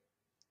think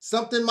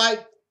something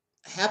might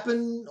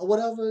happen or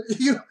whatever,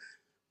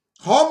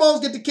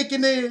 hormones get to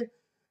kicking in,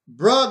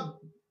 bruh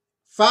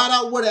find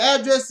out where the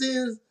address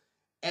is,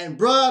 and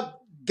bruh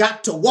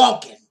got to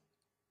walking.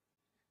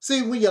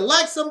 See, when you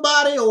like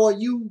somebody or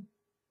you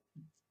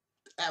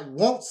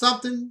want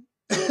something,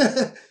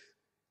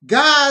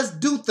 guys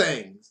do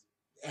things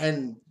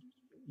and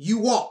you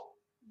walk.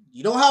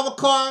 You don't have a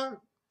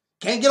car,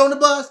 can't get on the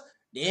bus,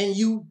 then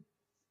you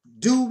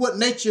do what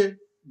nature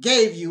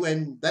gave you,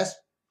 and that's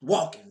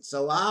walking.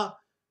 So I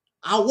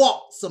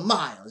walked some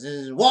miles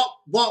and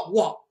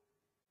walk.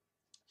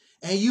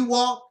 And you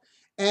walk,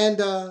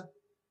 and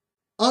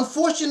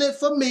unfortunate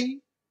for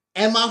me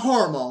and my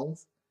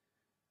hormones,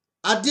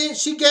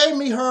 she gave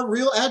me her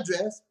real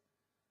address,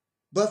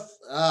 but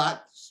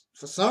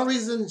for some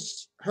reason,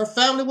 her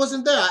family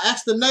wasn't there. I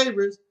asked the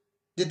neighbors,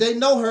 did they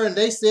know her? And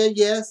they said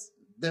yes,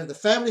 the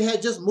family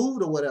had just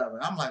moved or whatever.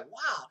 I'm like,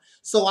 wow.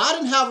 So I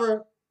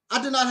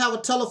did not have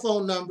a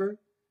telephone number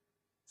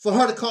for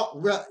her to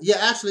call. Yeah,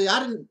 actually, I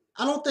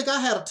don't think I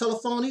had a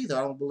telephone either,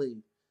 I don't believe.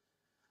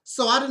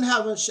 So I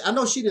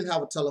know she didn't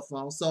have a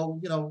telephone.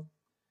 So,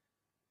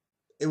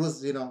 it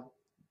was,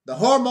 the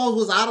hormones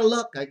was out of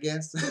luck, I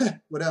guess,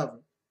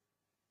 whatever.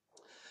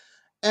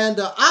 And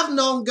I've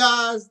known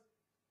guys,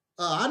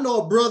 I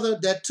know a brother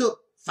that took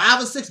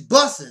 5 or 6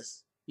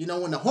 buses.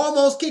 When the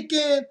hormones kick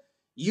in,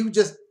 you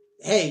just,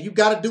 hey, you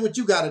got to do what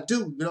you got to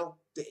do,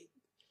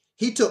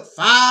 He took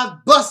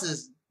 5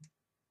 buses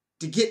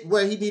to get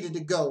where he needed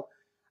to go.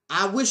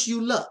 I wish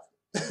you luck.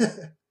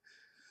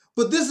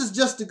 But this is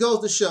just to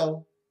go to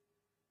show,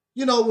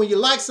 when you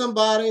like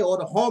somebody or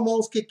the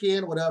hormones kick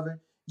in or whatever,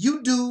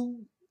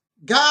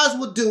 guys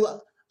would do.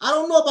 I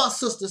don't know about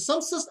sisters.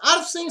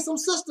 I've seen some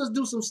sisters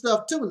do some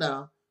stuff too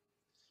now.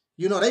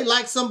 They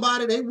like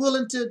somebody, they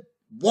willing to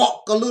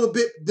walk a little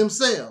bit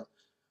themselves.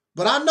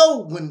 But I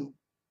know when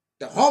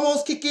the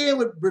hormones kick in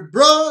with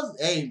bros,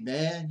 hey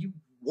man, you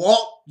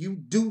walk,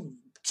 you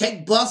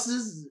take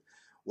buses,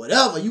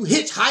 whatever, you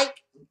hitchhike.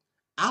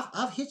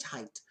 I've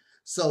hitchhiked.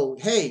 So,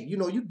 hey,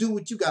 you do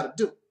what you got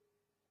to do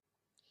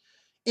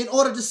in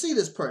order to see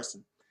this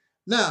person.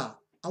 Now,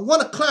 I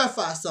want to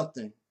clarify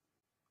something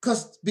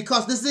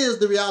because this is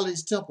the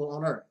reality's temple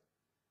on earth.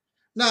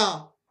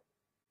 Now,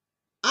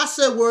 I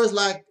said words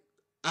like,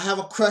 I have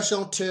a crush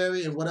on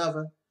Terry and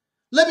whatever.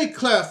 Let me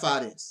clarify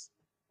this.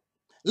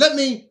 Let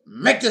me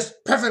make this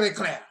perfectly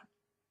clear.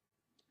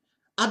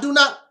 I do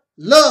not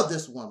love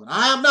this woman.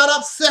 I am not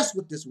obsessed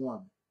with this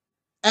woman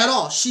at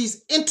all.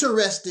 She's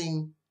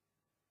interesting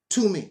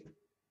to me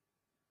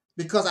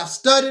because I've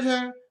studied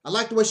her. I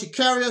like the way she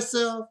carries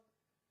herself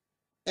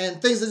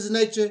and things of this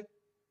nature.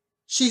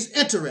 She's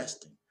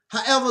interesting.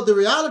 However, the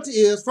reality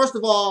is, first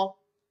of all,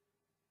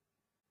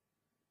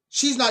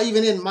 she's not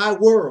even in my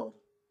world.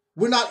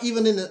 We're not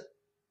even in the,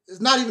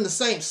 it's not even the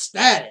same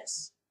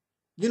status.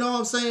 You know what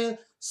I'm saying?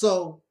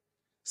 So,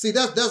 see,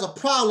 there's a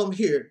problem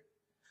here.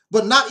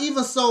 But not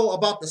even so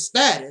about the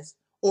status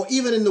or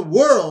even in the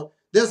world,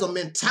 there's a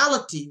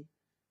mentality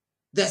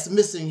that's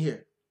missing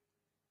here.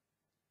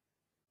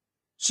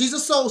 She's a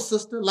soul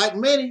sister, like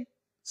many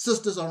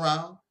sisters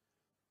around,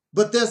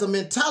 but there's a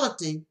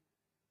mentality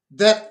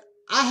that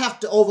I have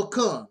to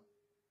overcome.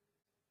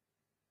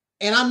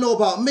 And I know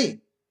about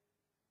me.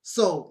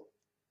 So,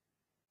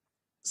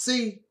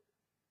 see,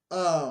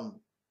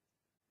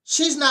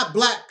 she's not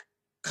black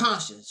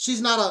conscious.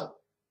 She's not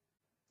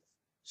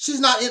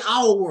in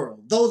our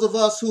world. Those of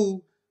us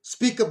who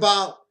speak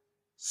about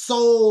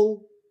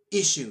soul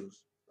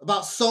issues,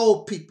 about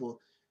soul people.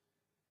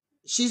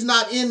 She's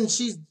not in,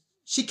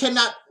 she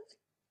cannot,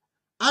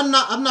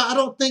 I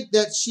don't think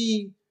that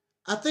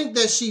I think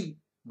that she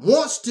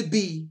wants to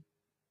be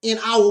in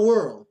our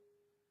world,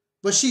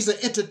 but she's an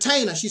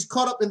entertainer. She's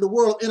caught up in the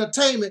world of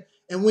entertainment.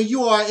 And when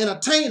you are an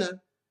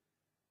entertainer,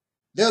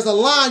 there's a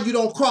line you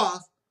don't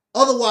cross.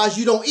 Otherwise,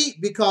 you don't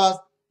eat, because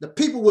the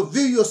people will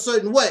view you a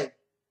certain way.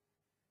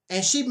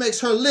 And she makes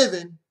her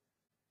living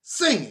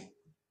singing.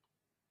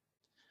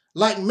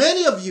 Like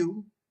many of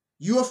you,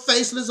 you are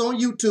faceless on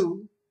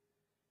YouTube.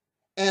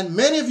 And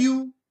many of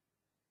you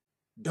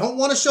don't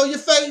want to show your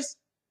face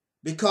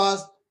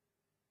because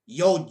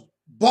your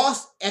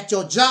boss at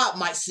your job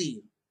might see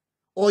you,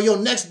 or your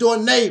next door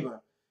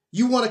neighbor.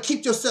 You want to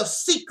keep yourself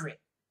secret.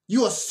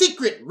 You're a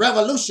secret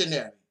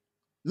revolutionary.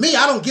 Me,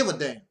 I don't give a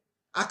damn.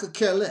 I could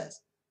care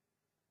less.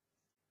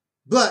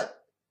 But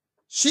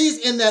she's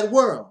in that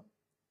world.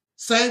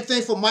 Same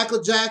thing for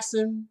Michael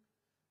Jackson.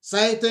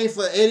 Same thing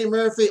for Eddie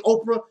Murphy,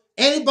 Oprah.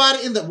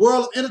 Anybody in the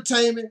world of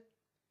entertainment,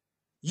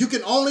 you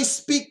can only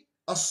speak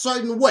a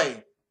certain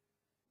way.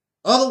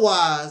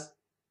 Otherwise,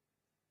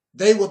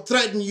 they will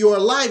threaten your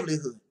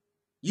livelihood.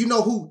 You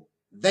know who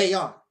they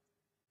are.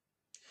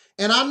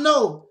 And I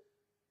know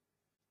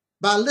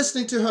by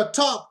listening to her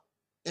talk,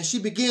 and she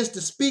begins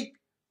to speak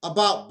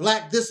about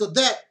black this or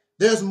that,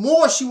 there's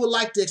more she would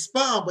like to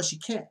expound, but she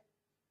can't.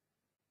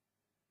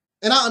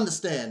 And I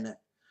understand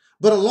that.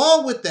 But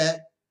along with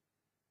that,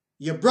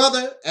 your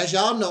brother, as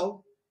y'all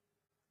know,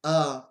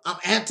 I'm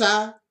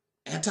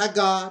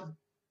anti-God,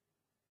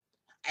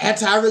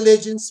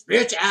 anti-religion,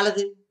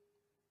 spirituality.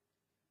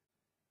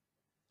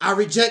 I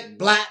reject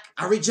black.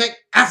 I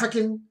reject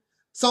African.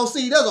 So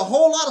see, there's a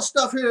whole lot of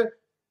stuff here.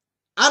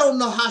 I don't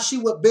know how she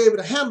would be able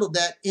to handle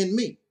that in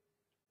me.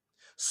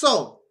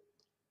 So,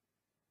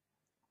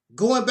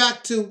 going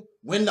back to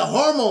when the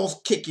hormones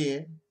kick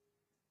in,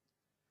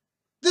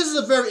 this is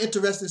a very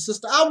interesting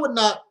sister. I would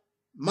not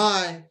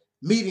mind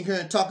meeting her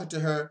and talking to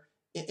her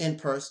in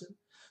person.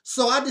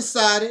 So I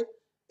decided,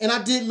 and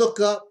I did look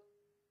up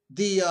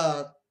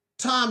the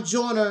Tom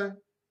Joyner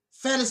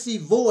Fantasy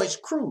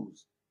Voyage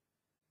Cruise.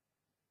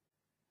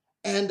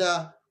 And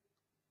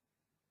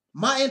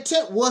my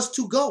intent was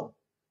to go.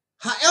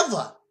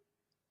 However,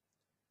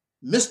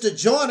 Mr.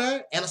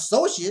 Joyner and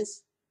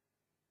Associates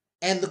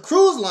and the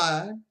cruise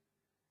line,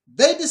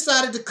 they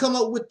decided to come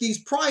up with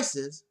these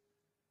prices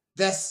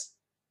that's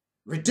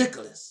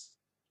ridiculous.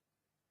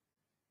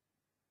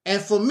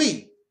 And for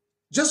me,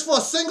 just for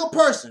a single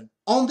person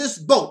on this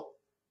boat,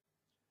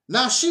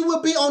 now she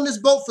will be on this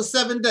boat for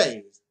 7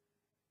 days.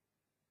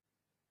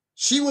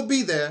 She would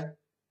be there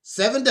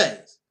 7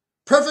 days.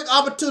 Perfect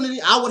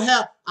opportunity. I would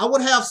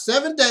have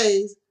 7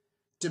 days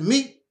to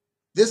meet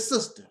this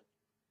sister.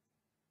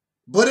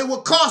 But it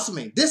would cost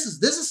me. This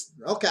is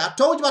okay. I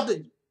told you about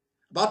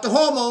the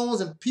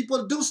hormones and people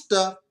that do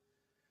stuff.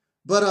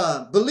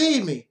 But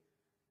believe me,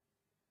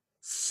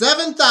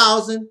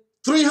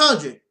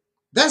 $7,300.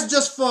 That's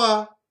just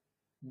for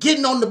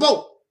getting on the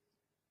boat.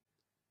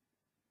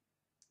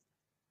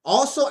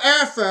 Also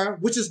airfare,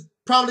 which is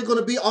probably going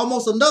to be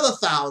almost another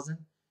 $1,000.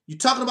 You're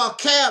talking about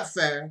cab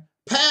fare,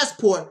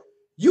 passport.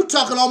 You're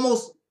talking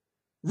almost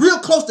real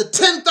close to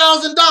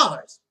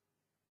 $10,000.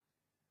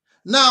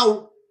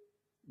 Now,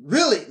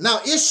 really, now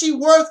is she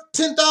worth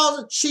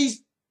 $10,000?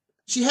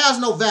 She has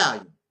no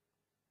value.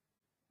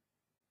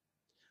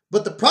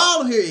 But the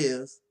problem here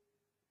is,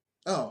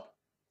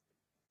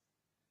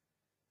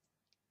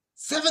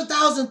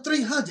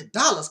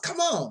 $7,300. Come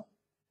on.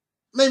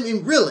 I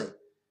mean, really,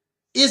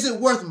 is it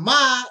worth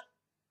my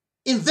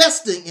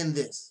investing in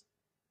this?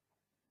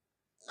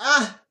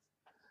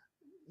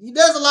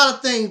 There's a lot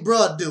of things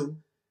bruh do.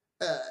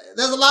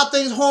 There's a lot of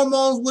things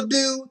hormones would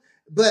do,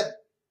 but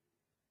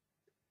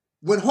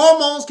when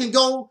hormones can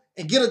go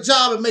and get a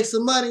job and make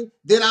some money,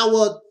 then I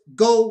will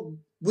go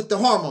with the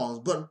hormones.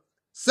 But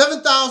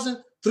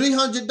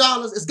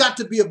 $7,300, it's got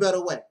to be a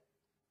better way.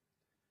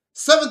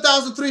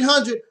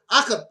 $7,300,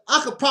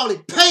 I could probably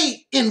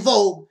pay in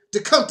Vogue to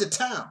come to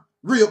town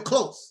real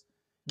close.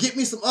 Get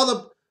me some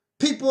other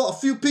people, a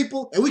few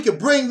people, and we can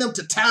bring them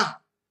to town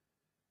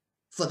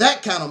for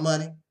that kind of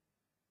money.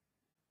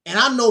 And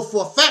I know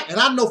for a fact, and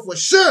I know for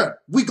sure,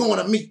 we're going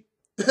to meet.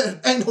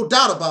 Ain't no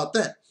doubt about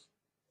that.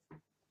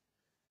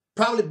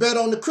 Probably better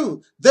on the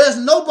cruise. There's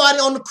nobody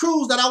on the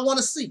cruise that I want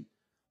to see.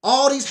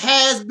 all these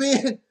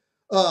has-been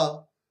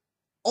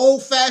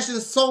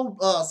old-fashioned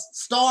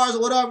stars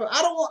or whatever.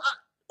 I don't want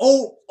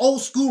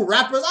old school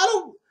rappers.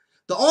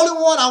 The only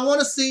one I want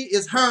to see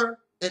is her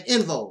and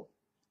En Vogue.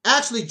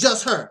 Actually,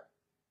 just her.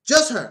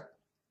 Just her.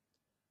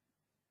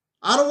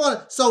 I don't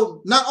want it.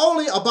 So it's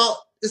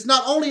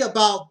not only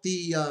about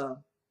the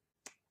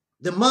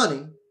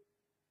money,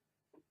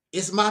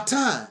 it's my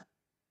time.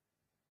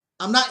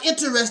 I'm not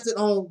interested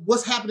on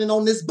what's happening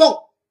on this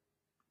boat.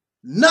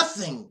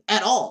 Nothing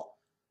at all.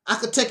 I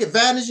could take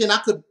advantage and I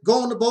could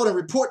go on the boat and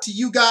report to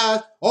you guys,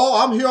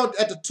 oh, I'm here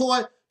at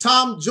the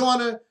Tom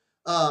Joyner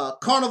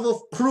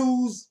Carnival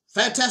Cruise,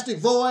 fantastic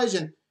voyage,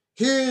 and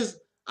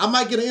I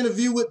might get an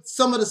interview with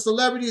some of the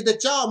celebrities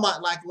that y'all might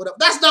like, whatever.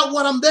 That's not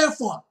what I'm there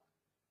for.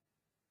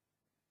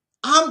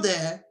 I'm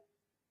there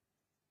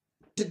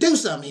to do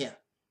something here.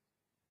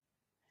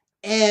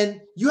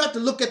 And you have to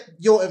look at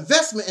your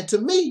investment. And to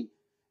me,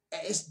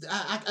 it's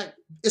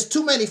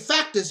too many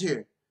factors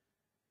here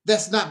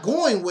that's not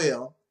going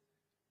well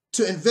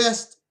to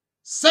invest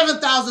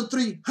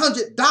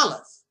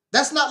 $7,300.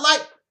 That's not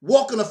like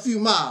walking a few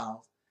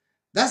miles.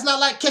 That's not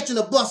like catching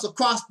a bus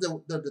across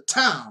the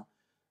town.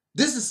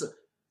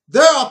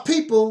 There are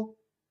people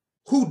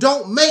who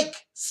don't make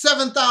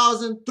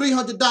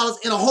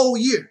 $7,300 in a whole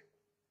year.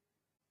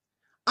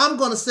 I'm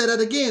going to say that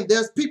again.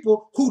 There's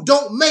people who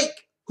don't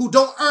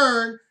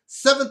earn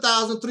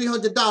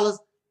 $7,300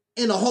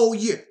 in a whole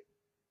year.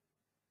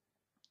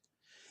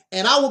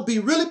 And I would be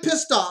really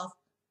pissed off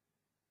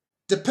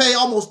to pay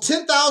almost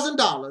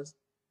 $10,000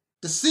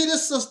 to see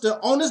this sister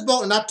on this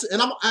boat. And I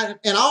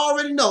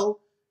already know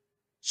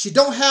she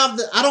don't have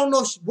I don't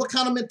know what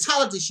kind of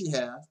mentality she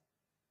has,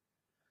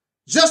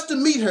 just to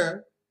meet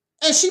her.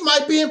 And she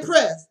might be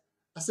impressed.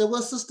 I said,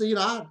 well, sister,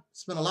 I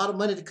spent a lot of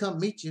money to come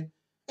meet you.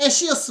 And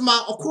she'll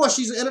smile. Of course,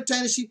 she's an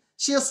entertainer.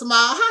 She'll smile.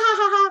 Ha, ha,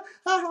 ha, ha,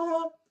 ha, ha,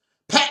 ha.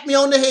 Pat me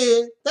on the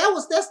head.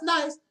 That's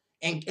nice.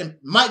 And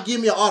might give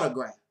me an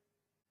autograph.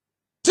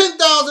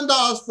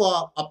 $10,000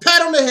 for a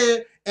pat on the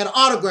head and an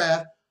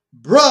autograph.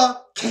 Bruh,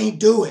 can't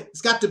do it.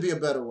 It's got to be a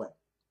better way.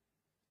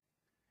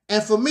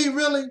 And for me,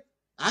 really,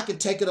 I can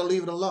take it or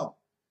leave it alone.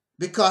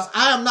 Because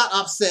I am not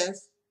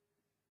obsessed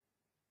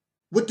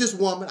with this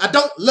woman. I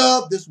don't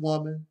love this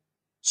woman.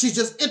 She's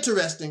just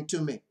interesting to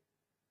me.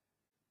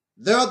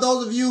 There are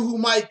those of you who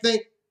might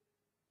think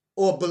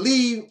or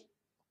believe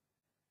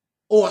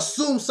or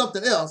assume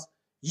something else.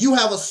 You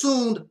have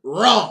assumed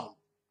wrong.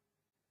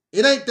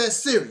 It ain't that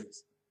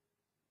serious.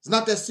 It's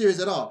not that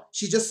serious at all.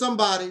 She's just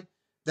somebody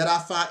that I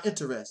find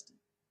interesting.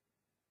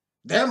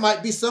 There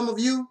might be some of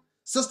you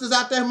sisters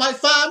out there who might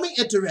find me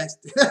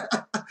interesting.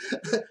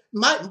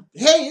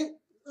 Hey,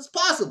 it's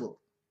possible.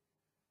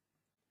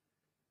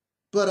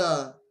 But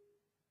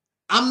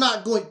it's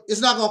not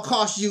going to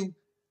cost you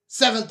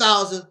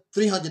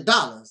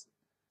 $7,300.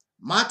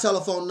 My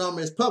telephone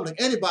number is public.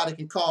 Anybody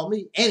can call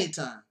me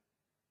anytime.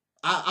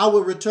 I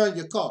will return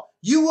your call.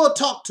 You will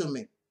talk to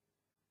me.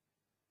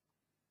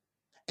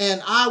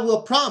 And I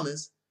will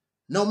promise,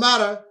 no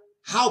matter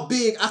how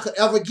big I could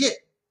ever get,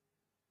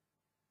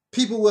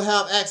 people will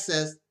have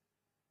access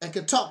and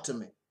can talk to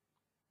me.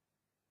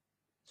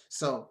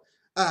 So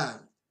if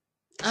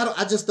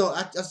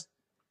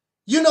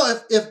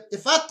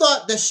I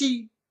thought that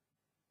she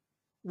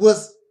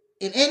was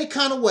in any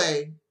kind of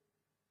way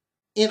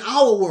in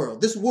our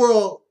world, this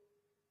world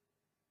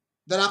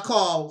that I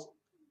call,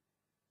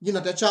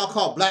 that y'all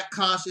call black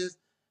conscious,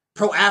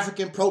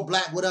 pro-African,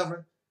 pro-black,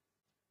 whatever,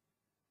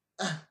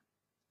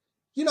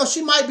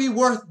 she might be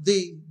worth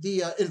the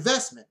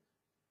investment.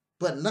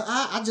 But no,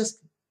 I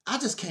just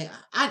can't.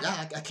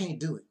 I can't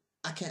do it.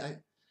 I can't.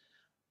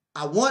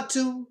 I want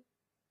to,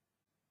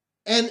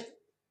 and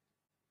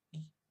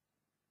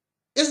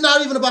it's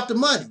not even about the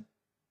money.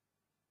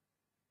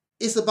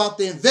 It's about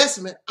the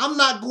investment. I'm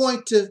not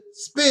going to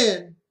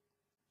spend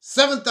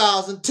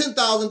 $7,000,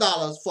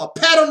 $10,000 for a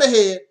pat on the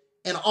head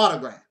and an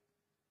autograph.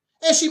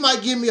 And she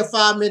might give me a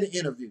 5-minute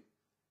interview.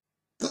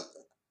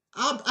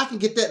 I can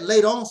get that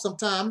later on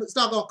sometime. It's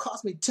not going to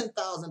cost me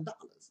 $10,000.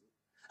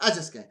 I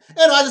just can't.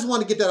 And I just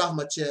want to get that off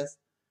my chest.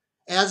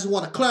 And I just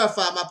want to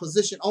clarify my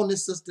position on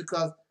this sister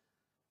because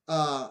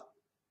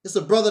it's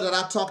a brother that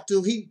I talked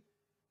to. He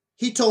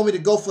told me to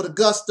go for the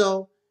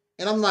gusto.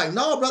 And I'm like,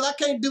 no, brother, I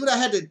can't do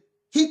that.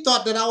 He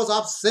thought that I was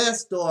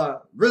obsessed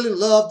or really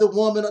loved the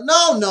woman.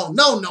 No.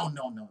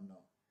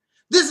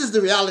 This is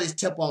the Reality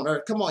Temple on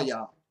Earth. Come on,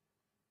 y'all.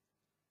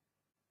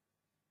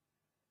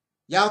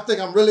 Y'all think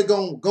I'm really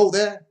going to go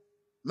there?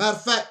 Matter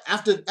of fact,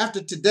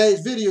 after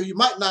today's video, you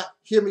might not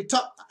hear me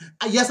talk.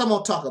 Yes, I'm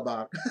going to talk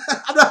about it.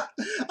 I'm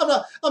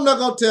not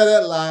going to tell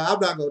that lie. I'm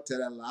not going to tell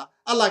that lie.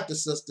 I like the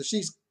sister.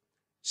 She's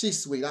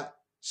sweet.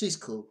 She's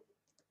cool.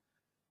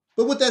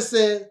 But with that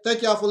said,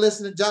 thank y'all for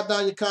listening. Jot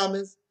down your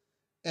comments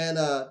and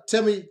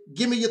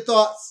give me your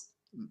thoughts.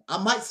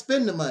 I might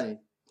spend the money.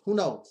 Who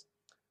knows?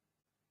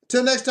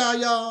 Till next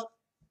time, y'all.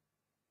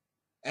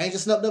 Angel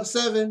Snubbed Up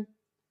 7.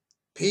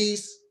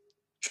 Peace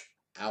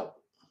out.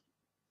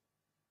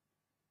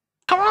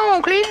 Come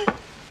on, Cleveland.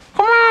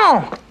 Come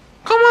on.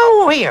 Come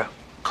over here.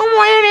 Come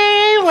on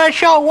in, well,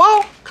 short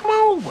walk. Come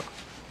over.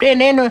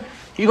 Then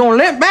you gonna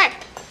limp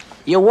back.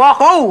 You walk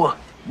over,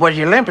 but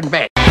you're limping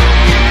back.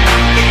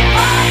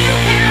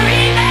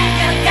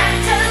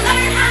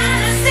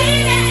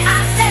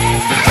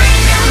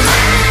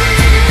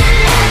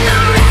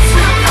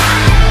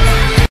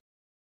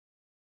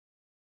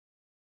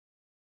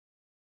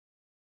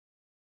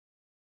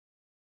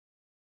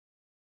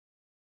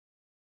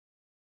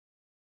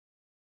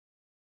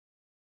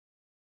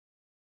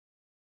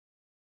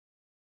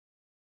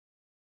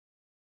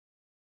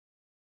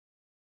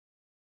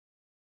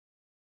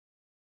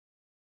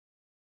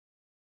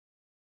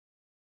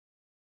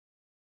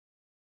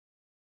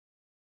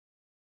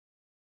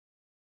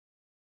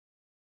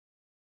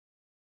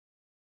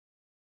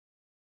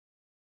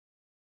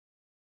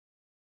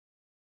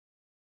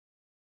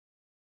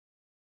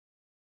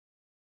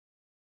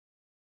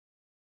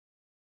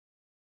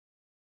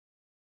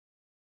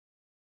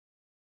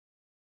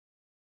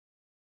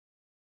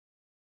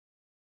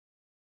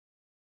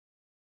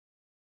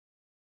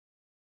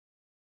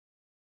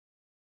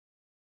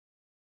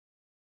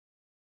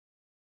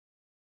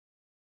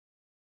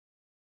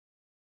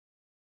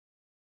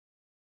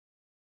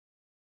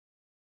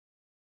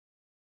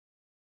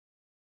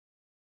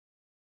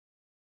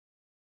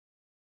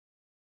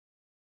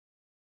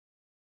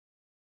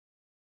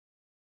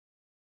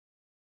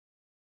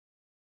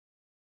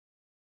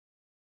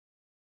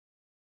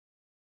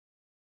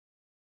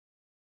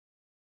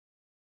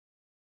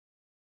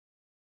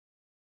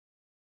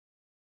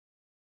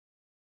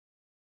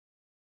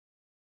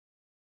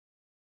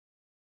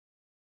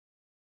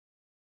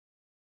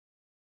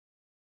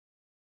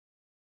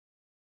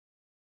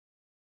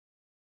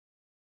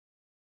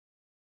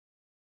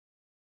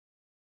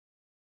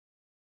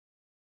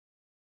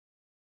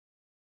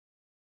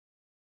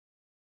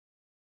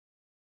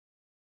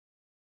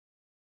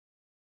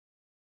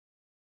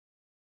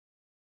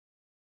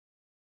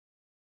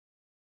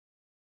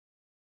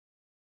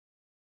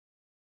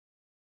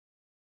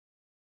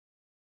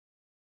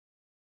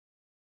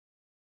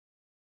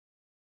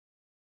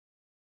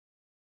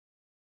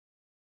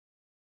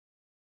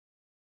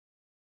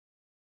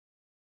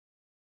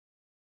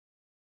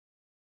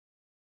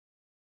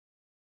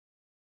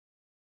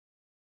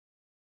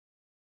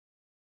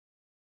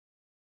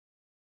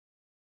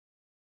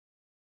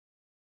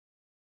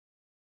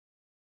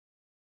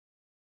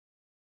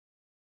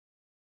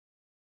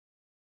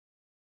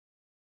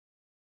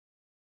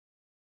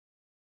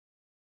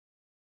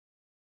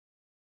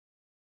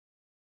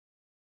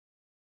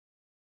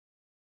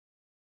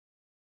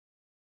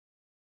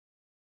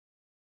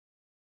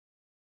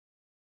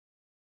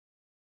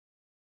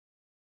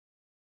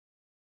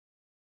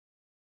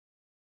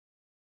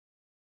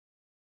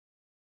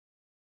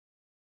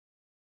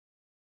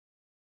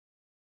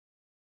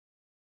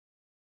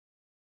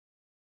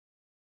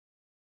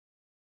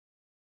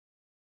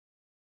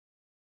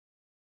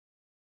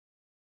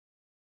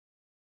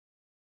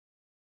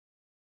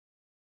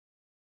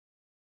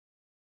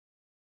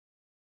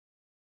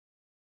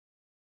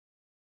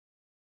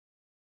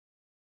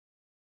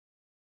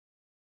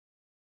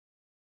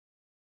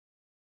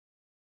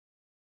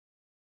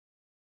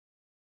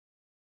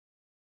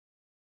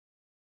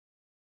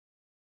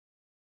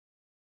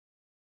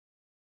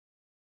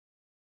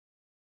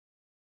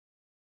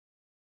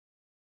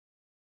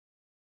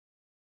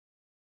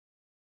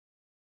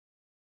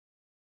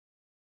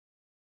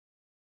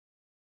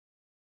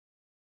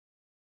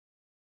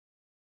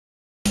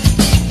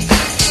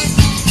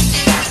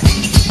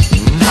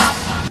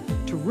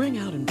 Ring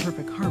out in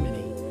perfect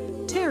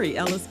harmony, Terry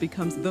Ellis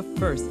becomes the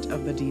first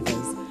of the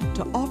divas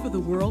to offer the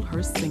world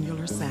her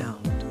singular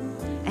sound.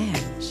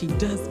 And she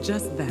does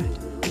just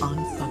that on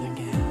Southern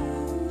Gal.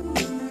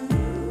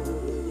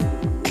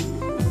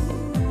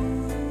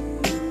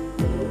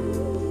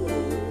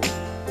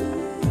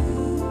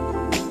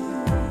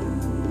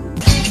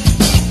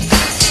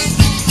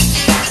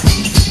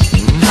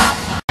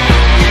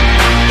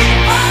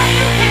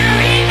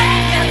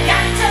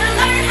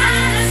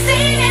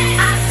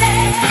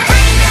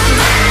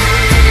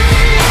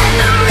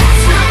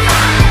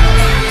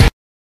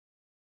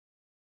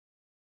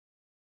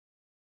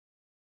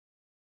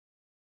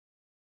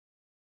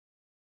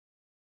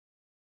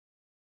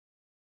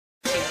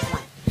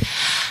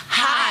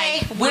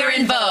 We're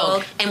in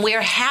Vogue, and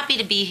we're happy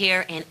to be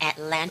here in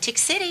Atlantic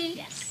City.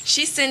 Yes.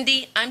 She's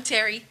Cindy. I'm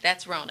Terry.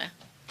 That's Rona.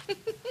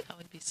 That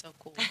would be so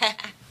cool.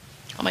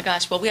 Oh my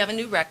gosh. Well, we have a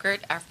new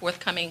record, our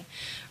forthcoming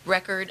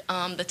record.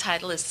 The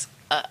title is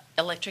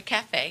Electric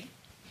Cafe.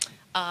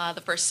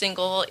 The first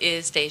single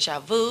is Deja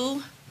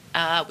Vu,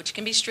 which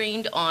can be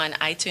streamed on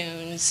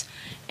iTunes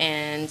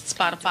and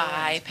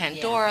Spotify,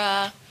 Pandora.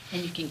 Yeah.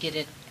 And you can get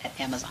it at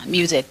Amazon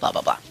Music, blah,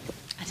 blah, blah.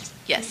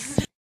 Yes.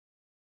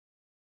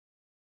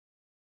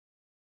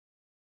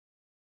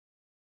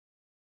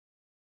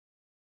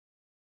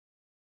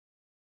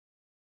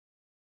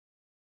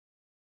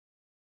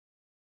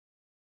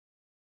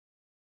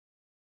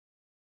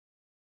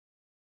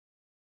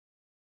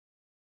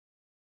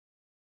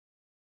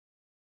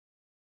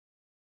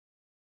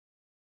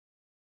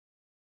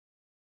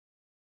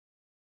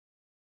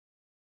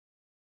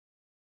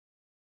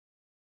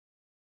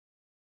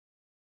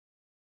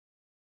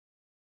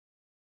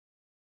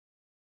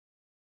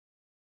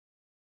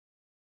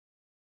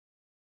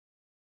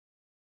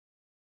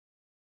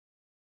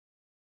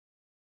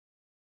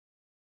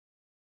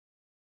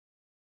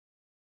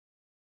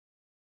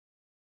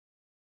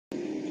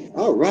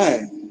 All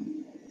right.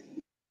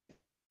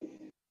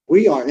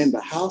 We are in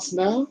the house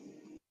now.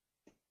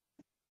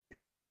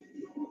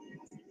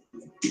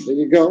 There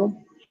you go.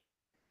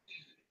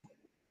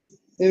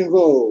 In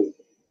Vogue.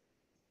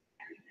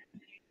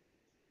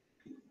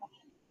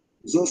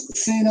 Zo's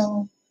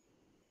Casino.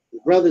 The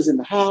brothers in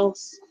the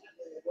house.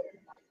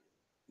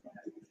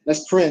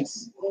 That's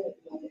Prince.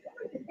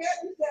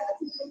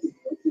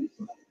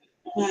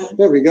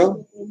 There we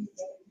go.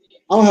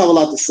 I don't have a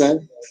lot to say.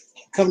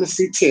 Come to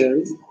see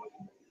Terry.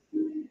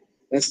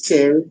 That's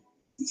Terry.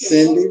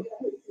 Cindy.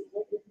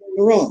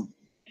 Wrong.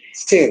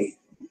 It's Terry.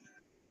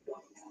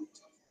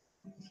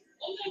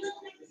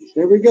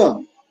 There we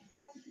go.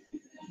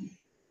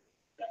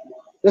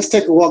 Let's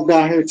take a walk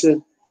down here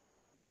to.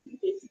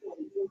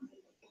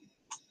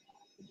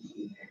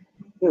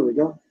 There we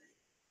go.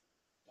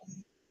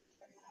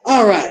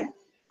 All right.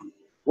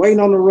 Waiting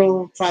on the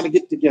room, trying to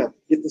get together,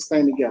 get this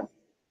thing together.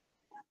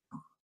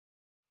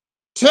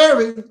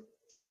 Terry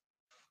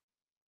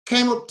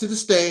came up to the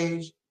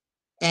stage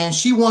and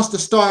she wants to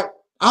start.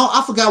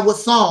 I forgot what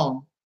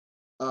song.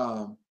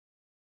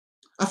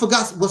 I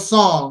forgot what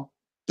song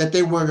that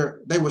they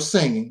were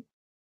singing,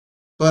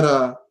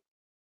 but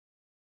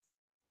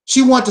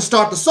she wanted to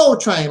start the Soul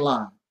Train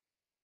line,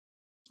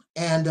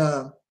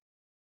 and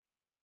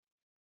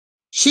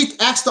she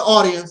asked the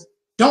audience,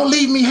 "Don't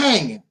leave me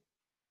hanging."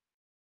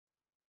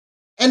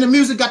 And the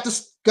music got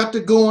to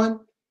going,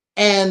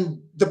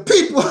 and the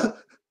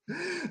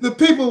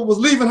people was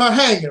leaving her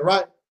hanging,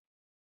 right?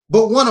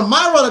 But one of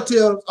my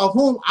relatives, of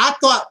whom I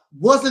thought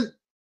wasn't,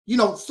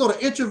 sort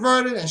of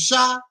introverted and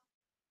shy,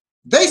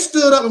 they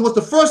stood up and was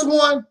the first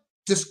one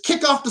to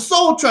kick off the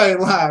Soul Train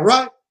line,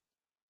 right?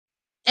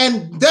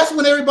 And that's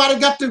when everybody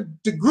got to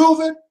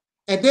grooving.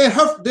 And then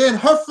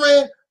her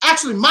friend,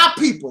 actually my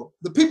people,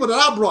 the people that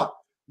I brought,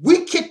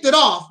 we kicked it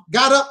off,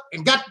 got up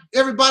and got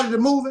everybody to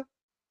moving.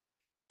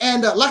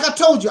 And like I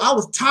told you, I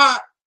was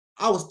tired.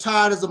 I was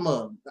tired as a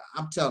mug.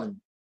 I'm telling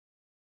you.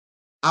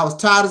 I was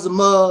tired as a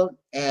mug,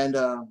 and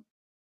I'm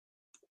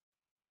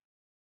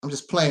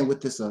just playing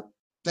with this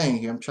thing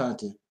here. I'm trying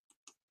to,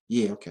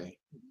 yeah, okay.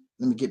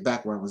 Let me get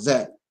back where I was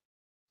at.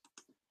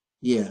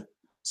 Yeah,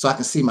 so I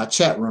can see my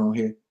chat room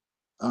here.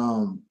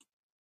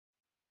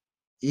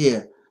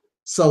 Yeah,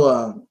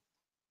 so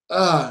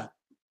I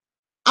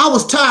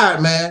was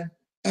tired, man,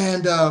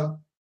 and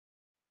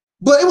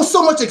but it was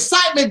so much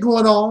excitement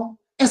going on.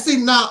 And see,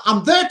 now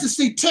I'm there to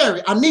see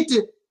Terry. I need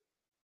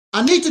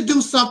to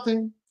do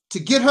something to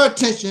get her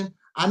attention.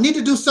 I need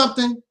to do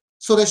something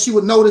so that she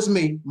would notice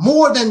me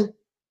more than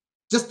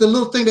just the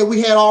little thing that we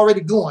had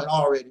already going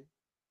already.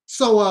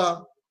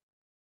 So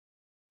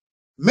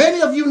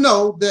many of you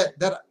know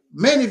that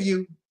many of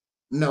you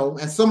know,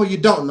 and some of you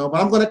don't know, but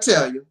I'm going to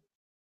tell you.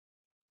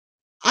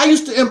 I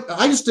used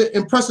to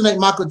impersonate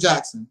Michael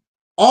Jackson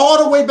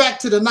all the way back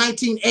to the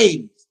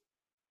 1980s.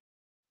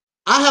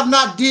 I have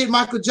not did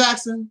Michael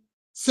Jackson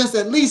since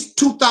at least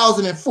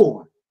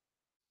 2004.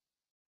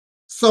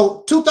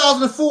 So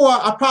 2004,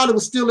 I probably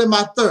was still in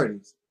my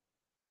 30s.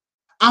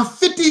 I'm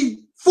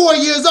 54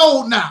 years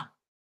old now.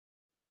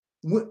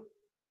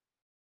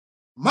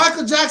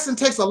 Michael Jackson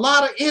takes a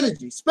lot of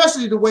energy,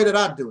 especially the way that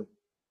I do it.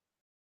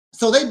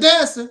 So they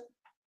dancing,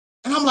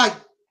 and I'm like,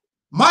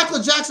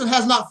 Michael Jackson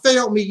has not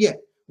failed me yet.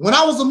 When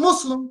I was a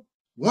Muslim,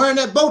 wearing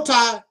that bow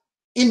tie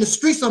in the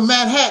streets of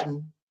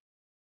Manhattan,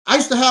 I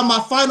used to have my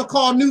Final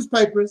Call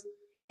newspapers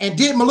and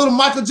did my little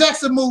Michael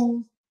Jackson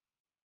move,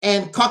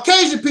 and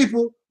Caucasian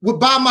people would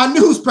buy my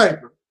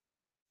newspaper.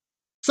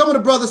 Some of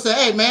the brothers say,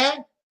 "Hey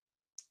man,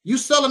 you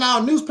selling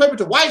our newspaper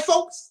to white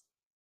folks?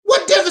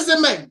 What difference it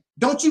make?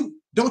 Don't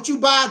you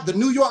buy the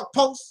New York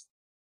Post?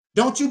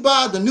 Don't you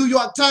buy the New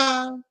York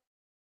Times?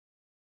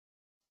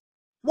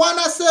 Why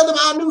not sell them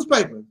our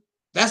newspaper?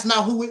 That's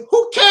not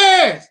who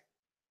cares?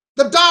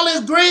 The dollar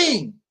is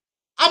green.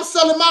 I'm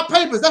selling my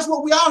papers. That's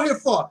what we out here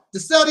for, to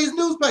sell these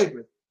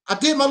newspapers." I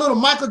did my little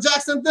Michael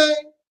Jackson thing,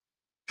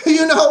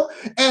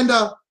 and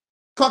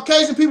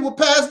Caucasian people would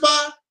pass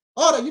by.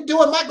 "Oh, you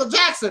doing Michael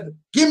Jackson?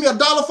 Give me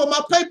 $1 for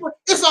my paper."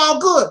 It's all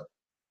good.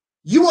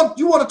 You want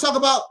to talk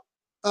about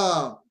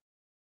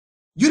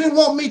you didn't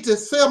want me to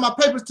sell my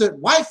papers to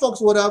white folks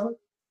or whatever.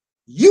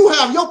 You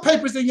have your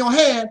papers in your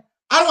hand.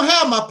 I don't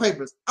have my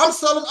papers. I'm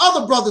selling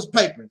other brothers'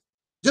 papers.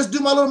 Just do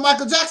my little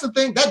Michael Jackson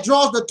thing. That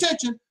draws the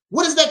attention.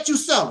 What is that you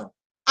selling?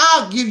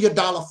 I'll give you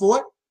 $1 for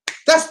it.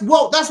 That's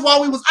why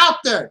we was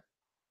out there,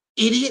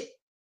 idiot.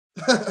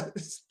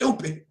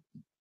 Stupid.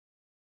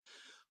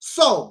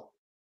 So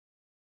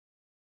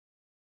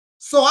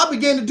I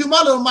began to do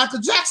my little Michael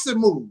Jackson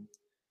move.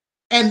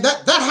 And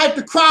that hyped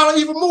the crowd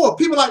even more.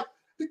 People like,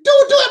 "Dude,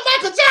 doing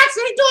Michael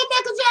Jackson, he doing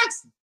Michael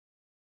Jackson."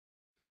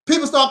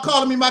 People start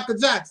calling me Michael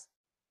Jackson.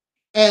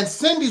 And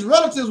Cindy's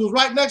relatives was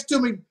right next to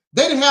me.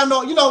 They didn't have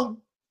no, you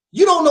don't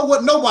know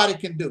what nobody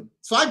can do.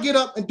 So I get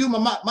up and do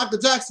my Michael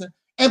Jackson.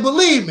 And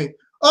believe me,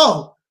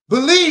 I'm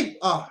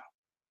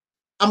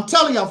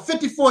telling you, I'm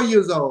 54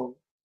 years old.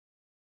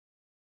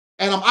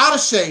 And I'm out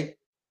of shape.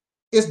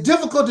 It's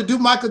difficult to do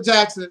Michael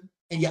Jackson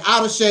and you're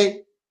out of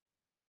shape.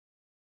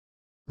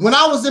 When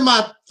I was in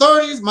my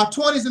 30s, my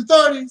 20s and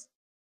 30s,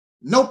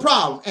 no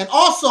problem. And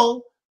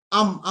also,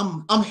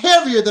 I'm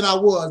heavier than I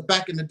was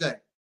back in the day.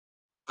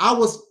 I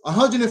was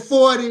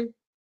 140,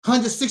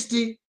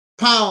 160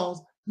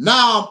 pounds.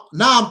 Now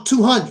I'm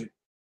 200.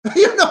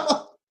 You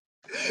know,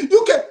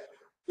 you can,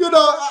 you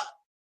know,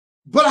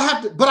 but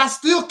I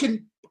still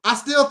think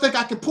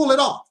I can pull it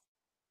off.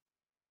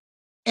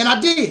 And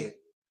I did.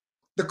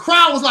 The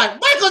crowd was like,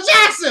 Michael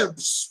Jackson.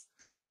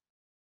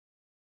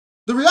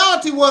 The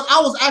reality was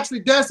I was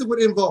actually dancing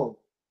with En Vogue.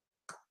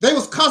 They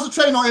was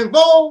concentrating on En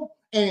Vogue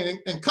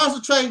and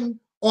concentrating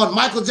on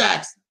Michael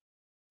Jackson.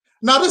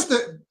 Now this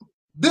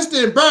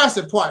the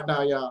embarrassing part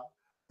now, y'all.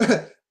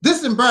 This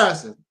is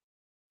embarrassing.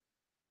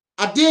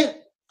 I did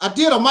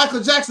a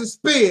Michael Jackson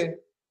spin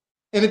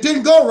and it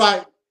didn't go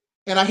right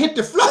and I hit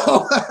the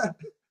floor.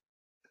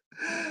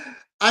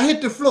 I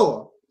hit the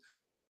floor.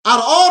 Out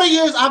of all the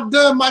years I've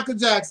done Michael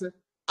Jackson,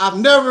 I've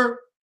never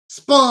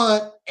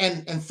spun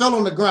and fell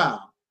on the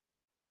ground.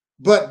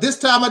 But this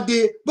time I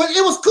did. But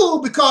it was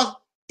cool because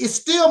it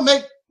still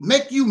make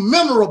you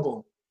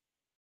memorable.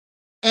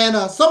 And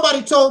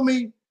somebody told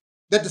me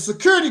that the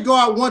security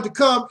guard wanted to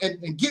come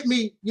and get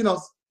me, you know,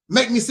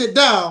 make me sit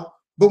down.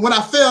 But when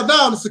I fell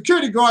down, the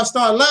security guard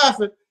started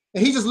laughing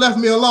and he just left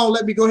me alone,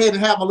 let me go ahead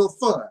and have my little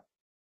fun.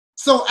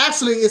 So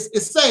actually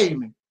it saved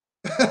me.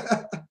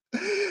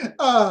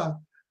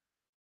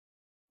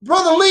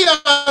 Brother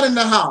Leon in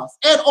the house,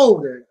 Ed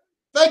Older.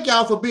 Thank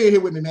y'all for being here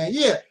with me, man.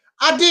 Yeah,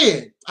 I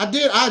did.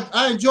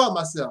 I enjoyed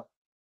myself.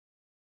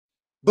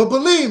 But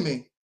believe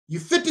me,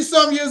 you're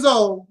 50-some years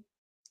old,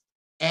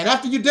 and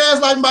after you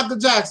dance like Michael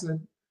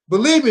Jackson,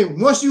 believe me,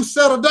 once you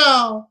settle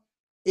down,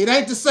 it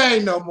ain't the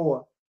same no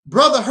more.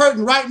 Brother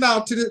hurting right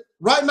now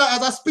right now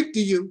as I speak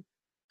to you,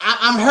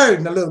 I'm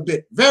hurting a little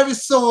bit, very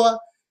sore.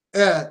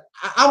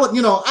 I would,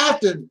 you know,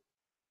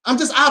 I'm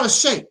just out of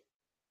shape.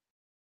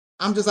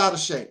 I'm just out of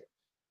shape.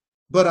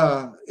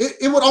 But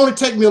it would only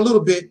take me a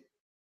little bit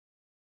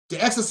to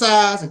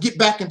exercise and get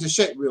back into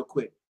shape real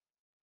quick.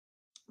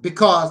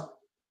 Because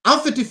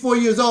I'm 54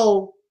 years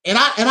old and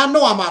I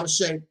know I'm out of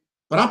shape,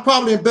 but I'm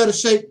probably in better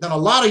shape than a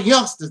lot of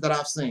youngsters that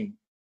I've seen.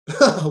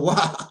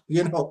 Wow,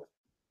 you know.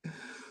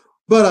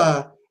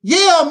 But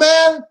yeah,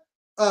 man,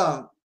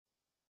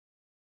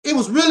 it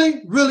was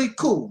really, really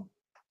cool.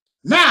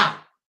 Now,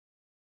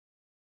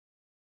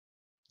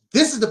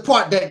 this is the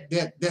part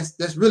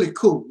that's really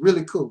cool,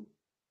 really cool.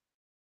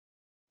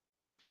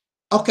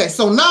 Okay,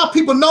 so now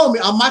people know me.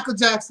 I'm Michael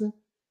Jackson,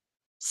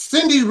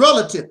 Cindy's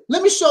relative.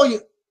 Let me show you.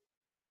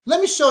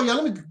 Let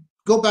me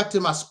go back to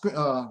my screen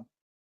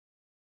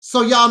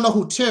so y'all know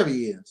who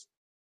Terry is.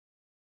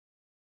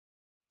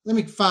 Let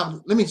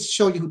me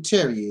show you who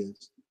Terry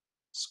is.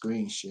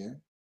 Screen share.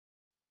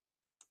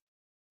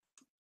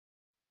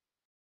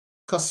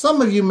 Because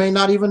some of you may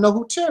not even know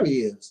who Terry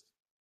is.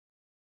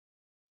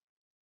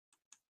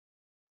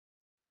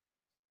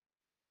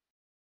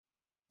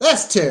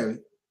 That's Terry.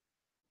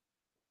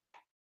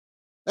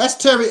 That's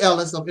Terry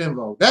Ellis of En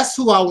Vogue. That's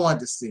who I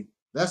wanted to see.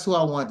 That's who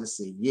I wanted to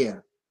see. Yeah.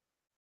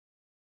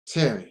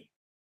 Terry.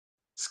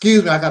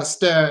 Excuse me, I got to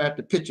stare at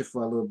the picture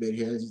for a little bit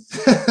here.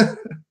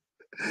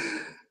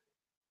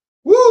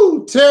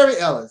 Woo, Terry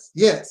Ellis.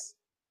 Yes.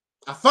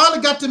 I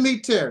finally got to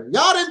meet Terry.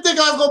 Y'all didn't think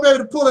I was going to be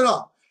able to pull it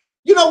off.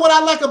 You know what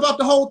I like about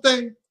the whole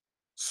thing?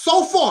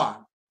 So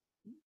far,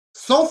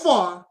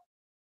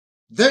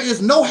 there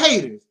is no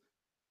haters.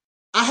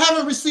 I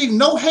haven't received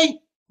no hate.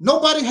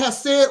 Nobody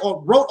has said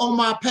or wrote on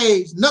my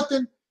page,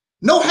 nothing,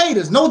 no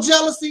haters, no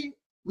jealousy,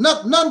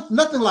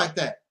 nothing like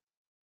that.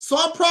 So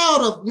I'm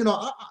proud of, you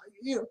know,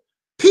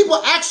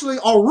 people actually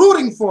are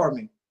rooting for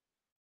me.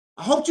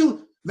 I hope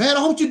you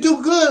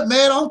do good,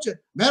 man. I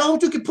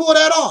hope you can pull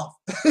that off.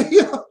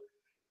 You know?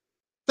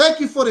 Thank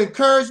you for the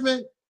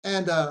encouragement.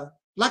 And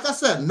like I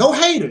said, no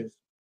haters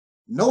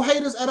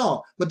at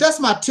all. But that's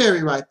my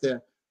Terry right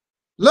there.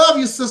 Love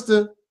you,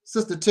 Sister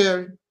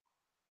Terry.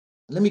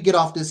 Let me get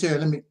off this here.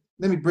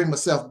 Let me bring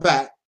myself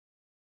back.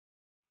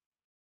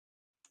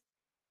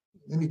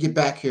 Let me get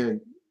back here,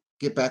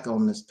 get back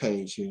on this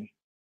page here.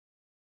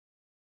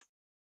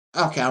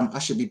 Okay, I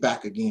should be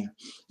back again.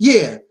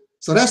 Yeah,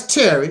 so that's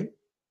Terry.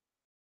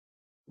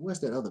 Where's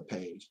that other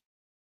page?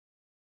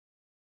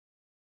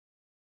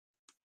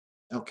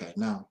 Okay,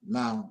 now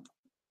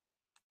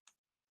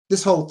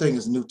this whole thing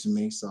is new to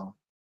me, so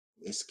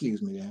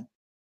excuse me then.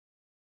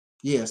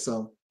 Yeah,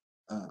 so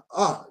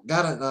got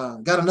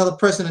another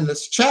person in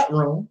this chat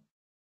room.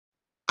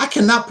 I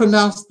cannot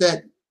pronounce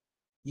that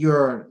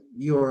your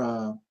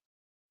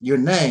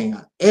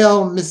name,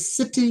 El Miss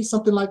City,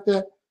 something like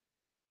that.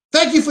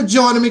 Thank you for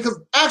joining me, because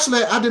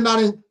actually I did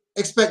not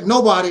expect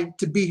nobody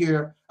to be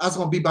here. I was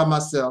going to be by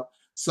myself.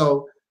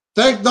 So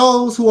thank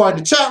those who are in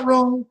the chat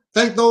room.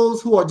 Thank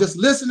those who are just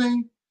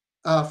listening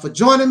for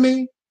joining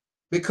me,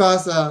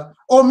 because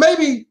or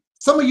maybe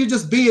some of you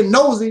just being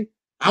nosy.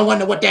 I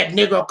wonder what that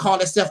nigger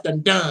called herself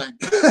done.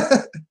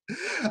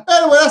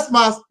 Anyway, that's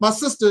my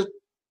sister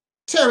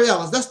Terry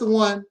Ellis. That's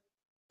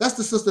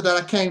the sister that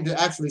I came to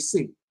actually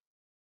see.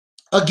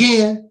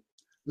 Again,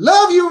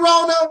 love you,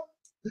 Rona.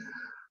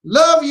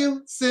 love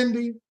you,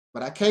 Cindy,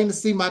 but I came to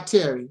see my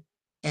Terry.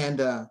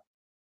 And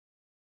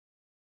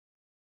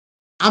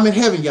I'm in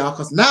heaven, y'all,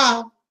 because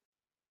now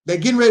they're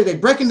getting ready. They're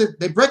breaking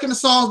the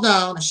songs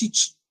down, and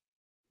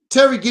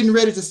Terry getting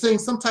ready to sing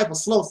some type of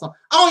slow song.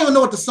 I don't even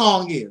know what the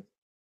song is.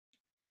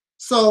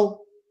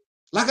 So,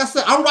 like I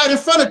said, I'm right in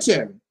front of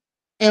Terry,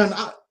 and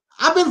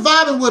I've been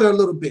vibing with her a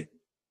little bit.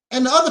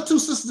 And the other two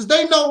sisters,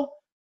 they know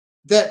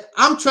that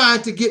I'm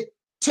trying to get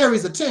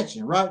Terry's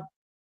attention, right?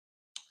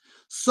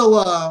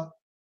 So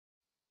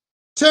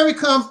Terry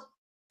comes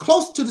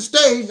close to the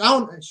stage.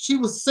 She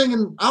was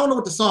singing, I don't know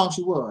what the song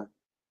she was.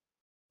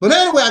 But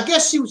anyway, I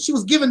guess she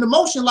was giving the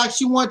motion like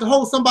she wanted to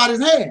hold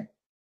somebody's hand.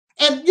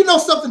 And you know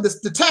something,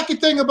 the tacky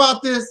thing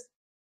about this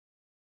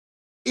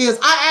is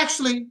I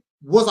actually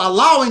was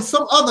allowing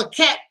some other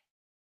cat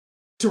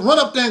to run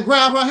up there and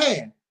grab her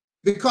hand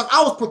because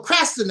I was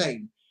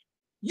procrastinating.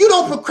 You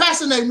don't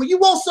procrastinate. When you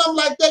want something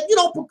like that, you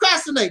don't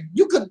procrastinate.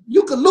 You could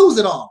lose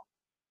it all.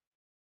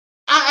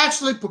 I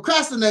actually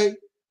procrastinate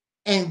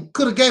and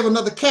could have gave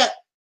another cat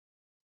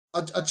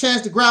a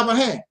chance to grab her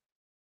hand.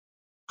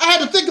 I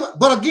had to think about it.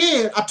 But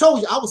again, I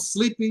told you I was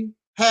sleepy,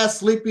 half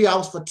sleepy, I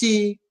was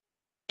fatigued,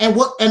 and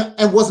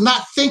was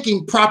not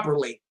thinking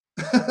properly.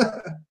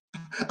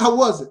 I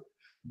wasn't.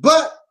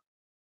 But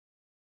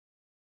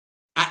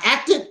I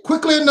acted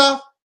quickly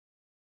enough,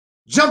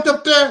 jumped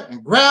up there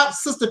and grabbed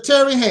Sister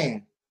Terry's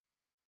hand.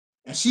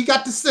 And she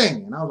got to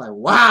sing. And I was like,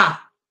 wow.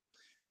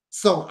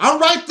 So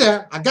I'm right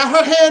there. I got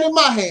her hand in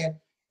my hand.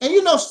 And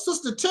you know,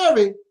 Sister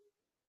Terry,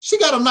 she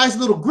got a nice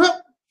little grip.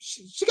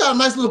 She got a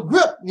nice little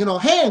grip, you know,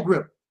 hand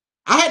grip.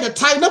 I had to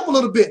tighten up a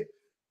little bit.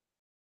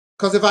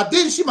 Because if I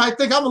didn't, she might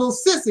think I'm a little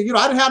sissy. You know,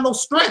 I didn't have no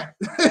strength.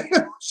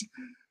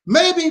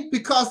 Maybe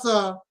because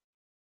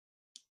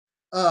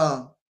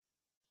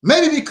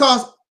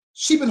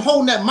she's been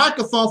holding that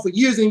microphone for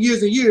years and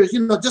years and years, you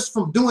know, just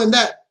from doing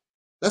that.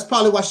 That's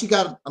probably why she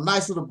got a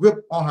nice little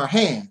grip on her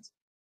hands.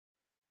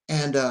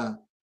 And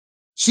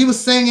she was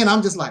singing.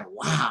 I'm just like,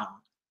 wow,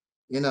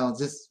 you know,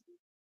 just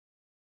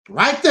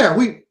right there.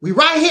 We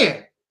right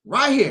here,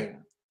 right here.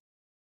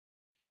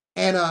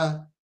 And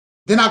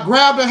then I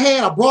grabbed her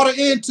hand. I brought her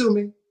in to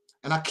me,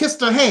 and I kissed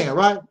her hand,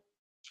 right?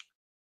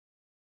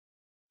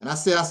 And I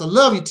said,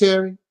 love you,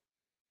 Terry.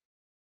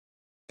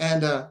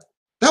 And that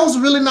was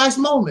a really nice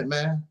moment,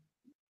 man.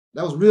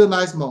 That was a real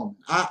nice moment.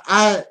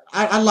 I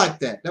like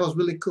that. That was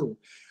really cool.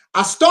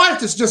 I started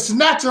to just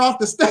snatch her off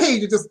the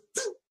stage and just,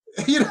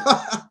 you know,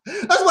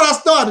 that's what I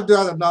started to do.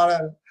 I said,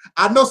 no,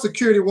 I know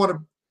security want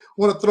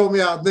to throw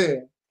me out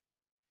there.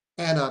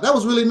 And that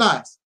was really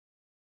nice.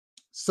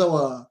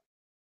 So,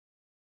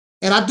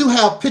 and I do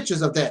have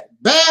pictures of that.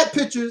 Bad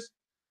pictures,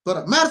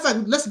 but matter of fact,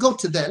 let's go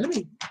to that.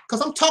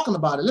 Because I'm talking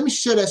about it. Let me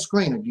share that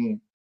screen again.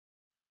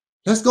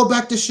 Let's go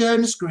back to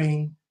sharing the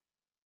screen.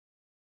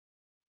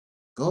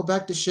 Go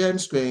back to sharing the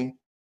screen.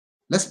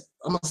 I'm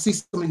gonna see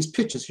some of these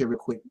pictures here real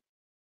quick.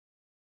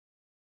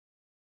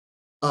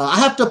 I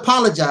have to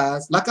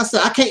apologize. Like I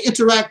said, I can't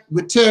interact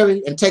with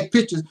Terry and take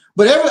pictures.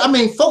 But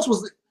folks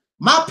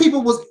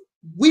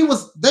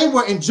they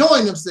were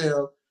enjoying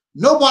themselves.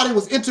 Nobody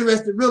was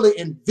interested really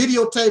in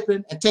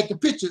videotaping and taking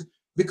pictures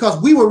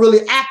because we were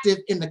really active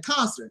in the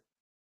concert.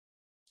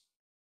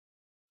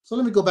 So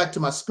let me go back to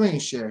my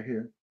screen share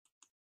here.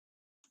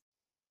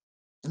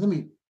 And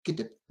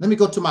let me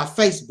go to my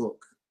Facebook.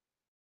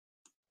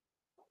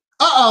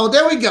 Uh-oh,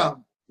 there we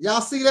go.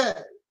 Y'all see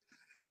that?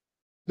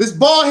 This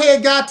bald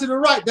head guy to the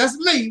right, that's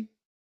me.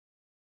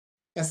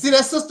 And see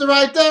that sister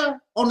right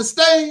there on the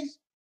stage?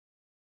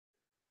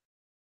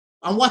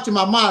 I'm watching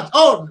my monitor.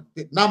 Oh,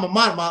 not my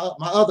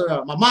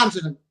monitor, my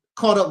monitor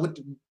caught up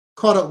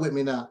with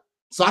me now.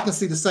 So I can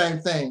see the same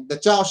thing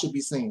that y'all should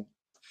be seeing.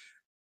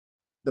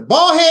 The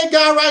bald head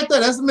guy right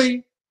there, that's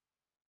me.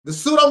 The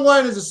suit I'm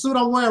wearing is the suit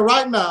I'm wearing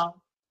right now.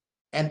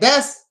 And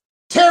that's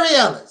Terry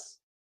Ellis.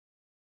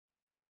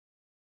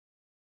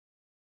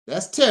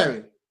 That's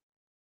Terry.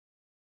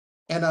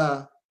 And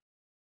I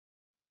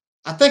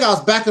think I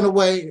was backing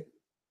away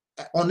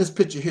on this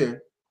picture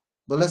here.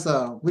 But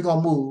we're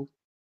gonna move.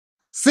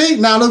 See,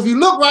 now if you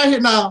look right here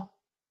now,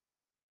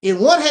 in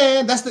one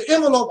hand, that's the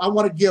envelope I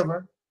want to give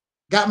her.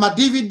 Got my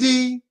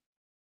DVD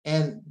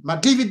and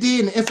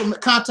the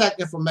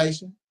contact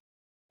information.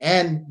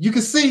 And you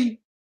can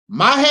see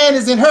my hand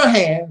is in her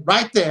hand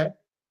right there.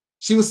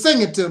 She was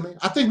singing to me.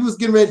 I think we was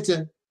getting ready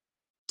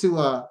she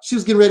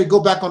was getting ready to go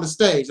back on the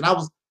stage, and I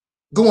was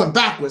going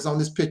backwards on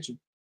this picture.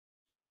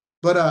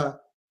 But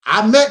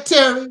I met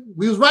Terry.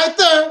 We was right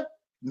there.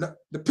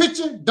 The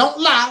picture don't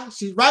lie.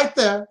 She's right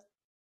there.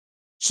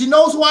 She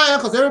knows who I am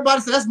because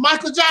everybody said that's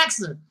Michael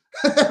Jackson.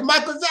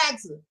 Michael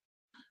Jackson.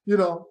 You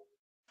know,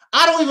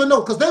 I don't even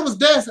know because they was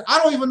dancing. I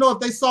don't even know if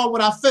they saw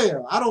what I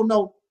felt. I don't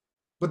know,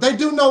 but they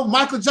do know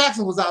Michael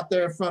Jackson was out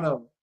there in front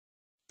of them.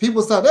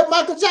 People said that's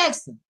Michael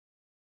Jackson.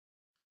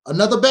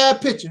 Another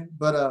bad picture,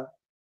 but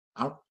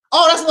oh,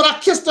 that's when I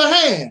kissed her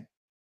hand.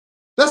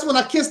 That's when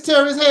I kissed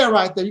Terry's hand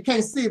right there. You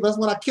can't see, but that's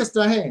when I kissed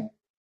her hand.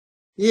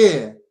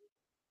 Yeah.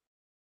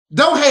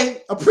 Don't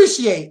hate,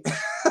 appreciate.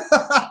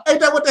 Ain't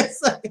that what they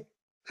say?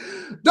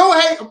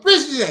 Don't hate,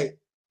 appreciate.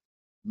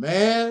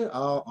 Man,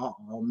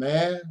 oh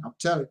man, I'm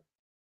telling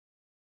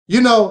you.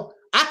 You know,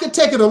 I could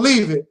take it or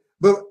leave it,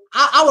 but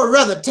I would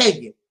rather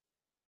take it.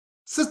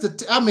 Sister,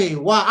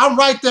 wow, I'm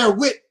right there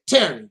with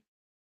Terry.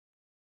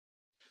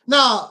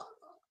 Now,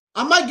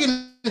 I might get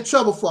in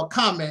trouble for a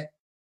comment,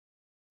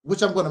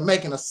 which I'm going to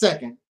make in a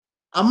second.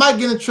 I might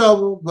get in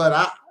trouble,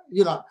 but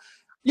you know,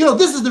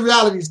 this is the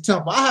Reality's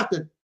Temple. I have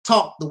to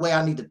talk the way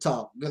I need to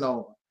talk, you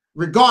know,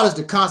 regardless of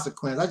the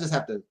consequence. I just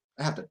have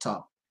to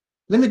talk.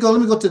 Let me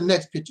go to the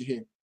next picture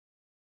here.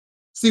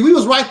 See, we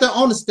was right there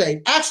on the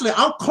stage. Actually,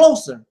 I'm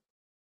closer.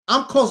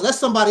 That's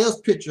somebody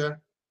else's picture.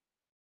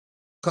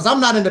 Because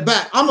I'm not in the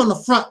back. I'm on the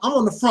front. I'm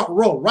on the front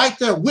row, right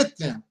there with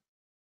them.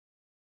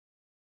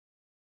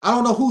 I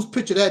don't know whose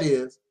picture that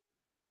is.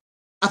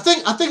 I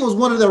think it was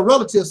one of their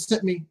relatives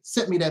sent me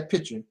that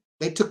picture.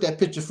 They took that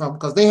picture from,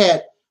 because they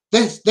had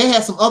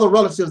some other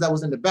relatives that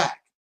was in the back.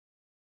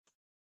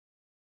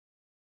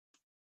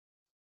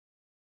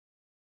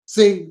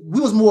 See,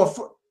 we was more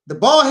the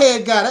bald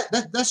head guy.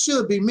 That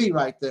should be me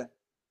right there.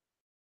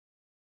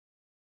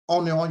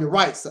 On your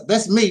right side,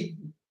 that's me.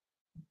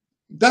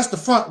 That's the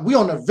front. We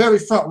on the very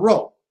front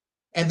row,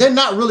 and they're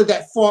not really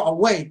that far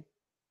away.